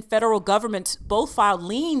state and federal governments both filed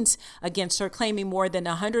liens against her, claiming more than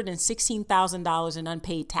 $116,000 in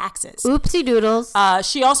unpaid taxes. Oopsie doodles.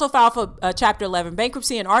 She also filed for Chapter 11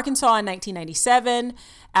 bankruptcy in Arkansas in 1997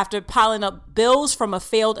 after piling up bills from a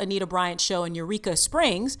failed Anita Bryant show in Eureka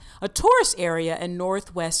Springs, a tourist area in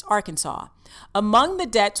northwest Arkansas. Among the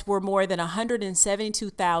debts were more than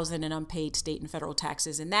 $172,000 in unpaid state and federal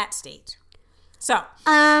taxes in that state. So,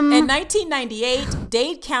 in 1998,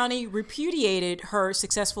 Dade County repudiated her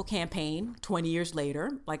successful campaign 20 years later,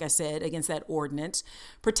 like I said, against that ordinance,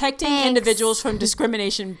 protecting individuals from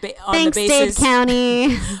discrimination on the basis Dade County.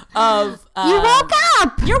 of... you woke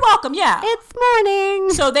up! You're welcome, yeah. It's morning.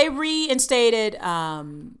 So they reinstated...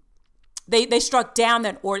 They struck down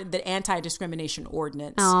the anti-discrimination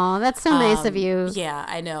ordinance. Oh, that's so nice of you. Yeah,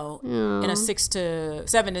 I know. In a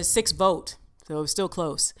 7-6 vote. So it was still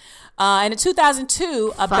close. And in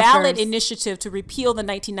 2002, a ballot initiative to repeal the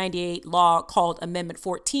 1998 law called Amendment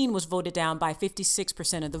 14 was voted down by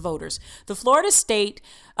 56% of the voters. The Florida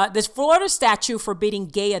statute forbidding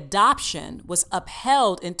gay adoption was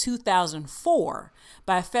upheld in 2004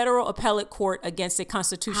 by a federal appellate court against a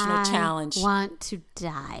constitutional challenge. I want to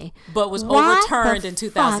die. But was overturned in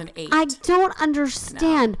 2008. I don't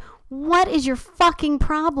understand. No. What is your fucking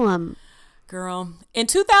problem? Girl, in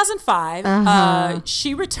 2005,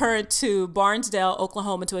 she returned to Barnesdale,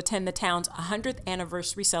 Oklahoma to attend the town's 100th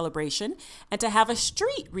anniversary celebration and to have a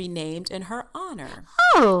street renamed in her honor.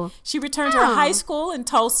 Oh. She returned to her high school in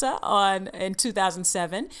Tulsa in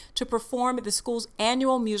 2007 to perform at the school's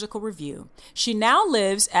annual musical review. She now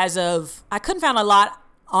lives I couldn't find a lot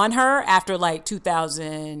on her after like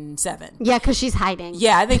 2007. Yeah, because she's hiding.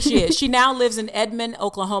 Yeah, I think she is. She now lives in Edmond,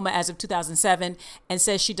 Oklahoma as of 2007 and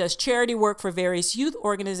says she does charity work for various youth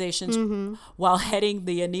organizations while heading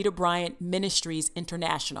the Anita Bryant Ministries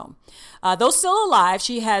International. Though still alive,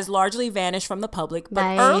 she has largely vanished from the public.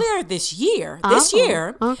 But earlier this year,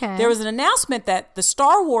 there was an announcement that the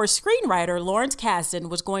Star Wars screenwriter Lawrence Kasdan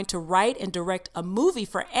was going to write and direct a movie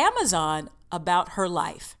for Amazon about her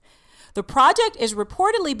life. The project is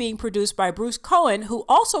reportedly being produced by Bruce Cohen, who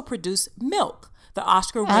also produced Milk, the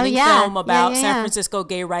Oscar-winning film about San Francisco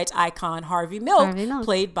gay rights icon Harvey Milk,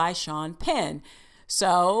 played by Sean Penn.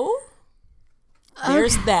 So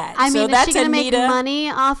there's that. I mean, that's is she going to make money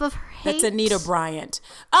off of her hate? That's Anita Bryant.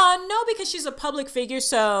 No, because she's a public figure,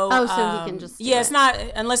 so... Oh, so he can just do it. it's not,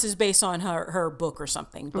 unless it's based on her book or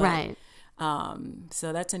something. But, right.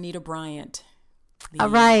 So that's Anita Bryant.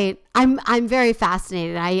 Right. I'm very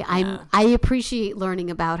fascinated. I appreciate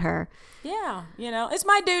learning about her. Yeah, it's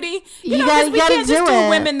my duty. You gotta can't do just it. do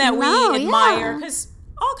women that we admire, because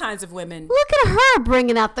all kinds of women. Look at her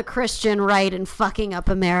bringing out the Christian right and fucking up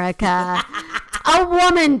America. A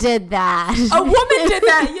woman did that. A woman did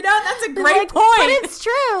that. That's a great point. But it's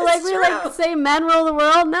true. We like to say men rule the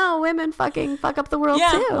world. No, women fucking fuck up the world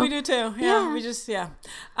too. Yeah, we do too. Yeah, we just, all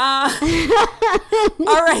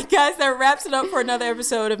right, guys, that wraps it up for another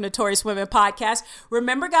episode of Notorious Women Podcast.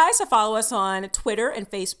 Remember, guys, to follow us on Twitter and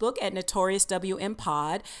Facebook at Notorious WM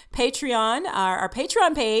Pod. Patreon, our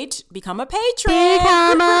Patreon page. Become a patron.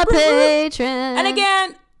 Become a patron. And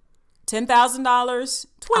again, $10,000, $20,000,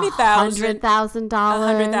 $100,000,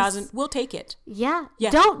 $100,000. We'll take it. Yeah.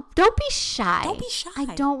 Don't be shy. Don't be shy. I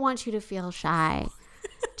don't want you to feel shy.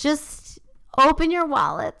 Just open your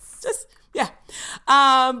wallets.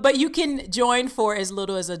 But you can join for as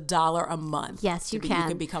little as $1 a month. Yes, you can. You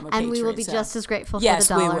can become a patron. And we will be just as grateful for the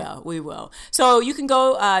 $1. Yes, we will. So you can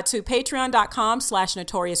go to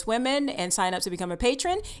patreon.com/notoriouswomen and sign up to become a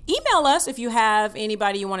patron. Email us if you have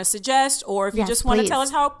anybody you want to suggest, or if you just want to tell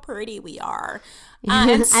us how pretty we are.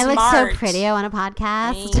 And I look so pretty. I want a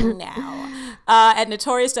podcast. I know. At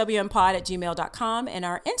notoriouswmpod@gmail.com. And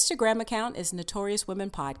our Instagram account is Notorious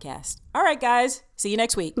Women Podcast. All right, guys. See you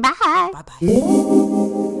next week. Bye.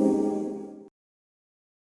 Bye-bye.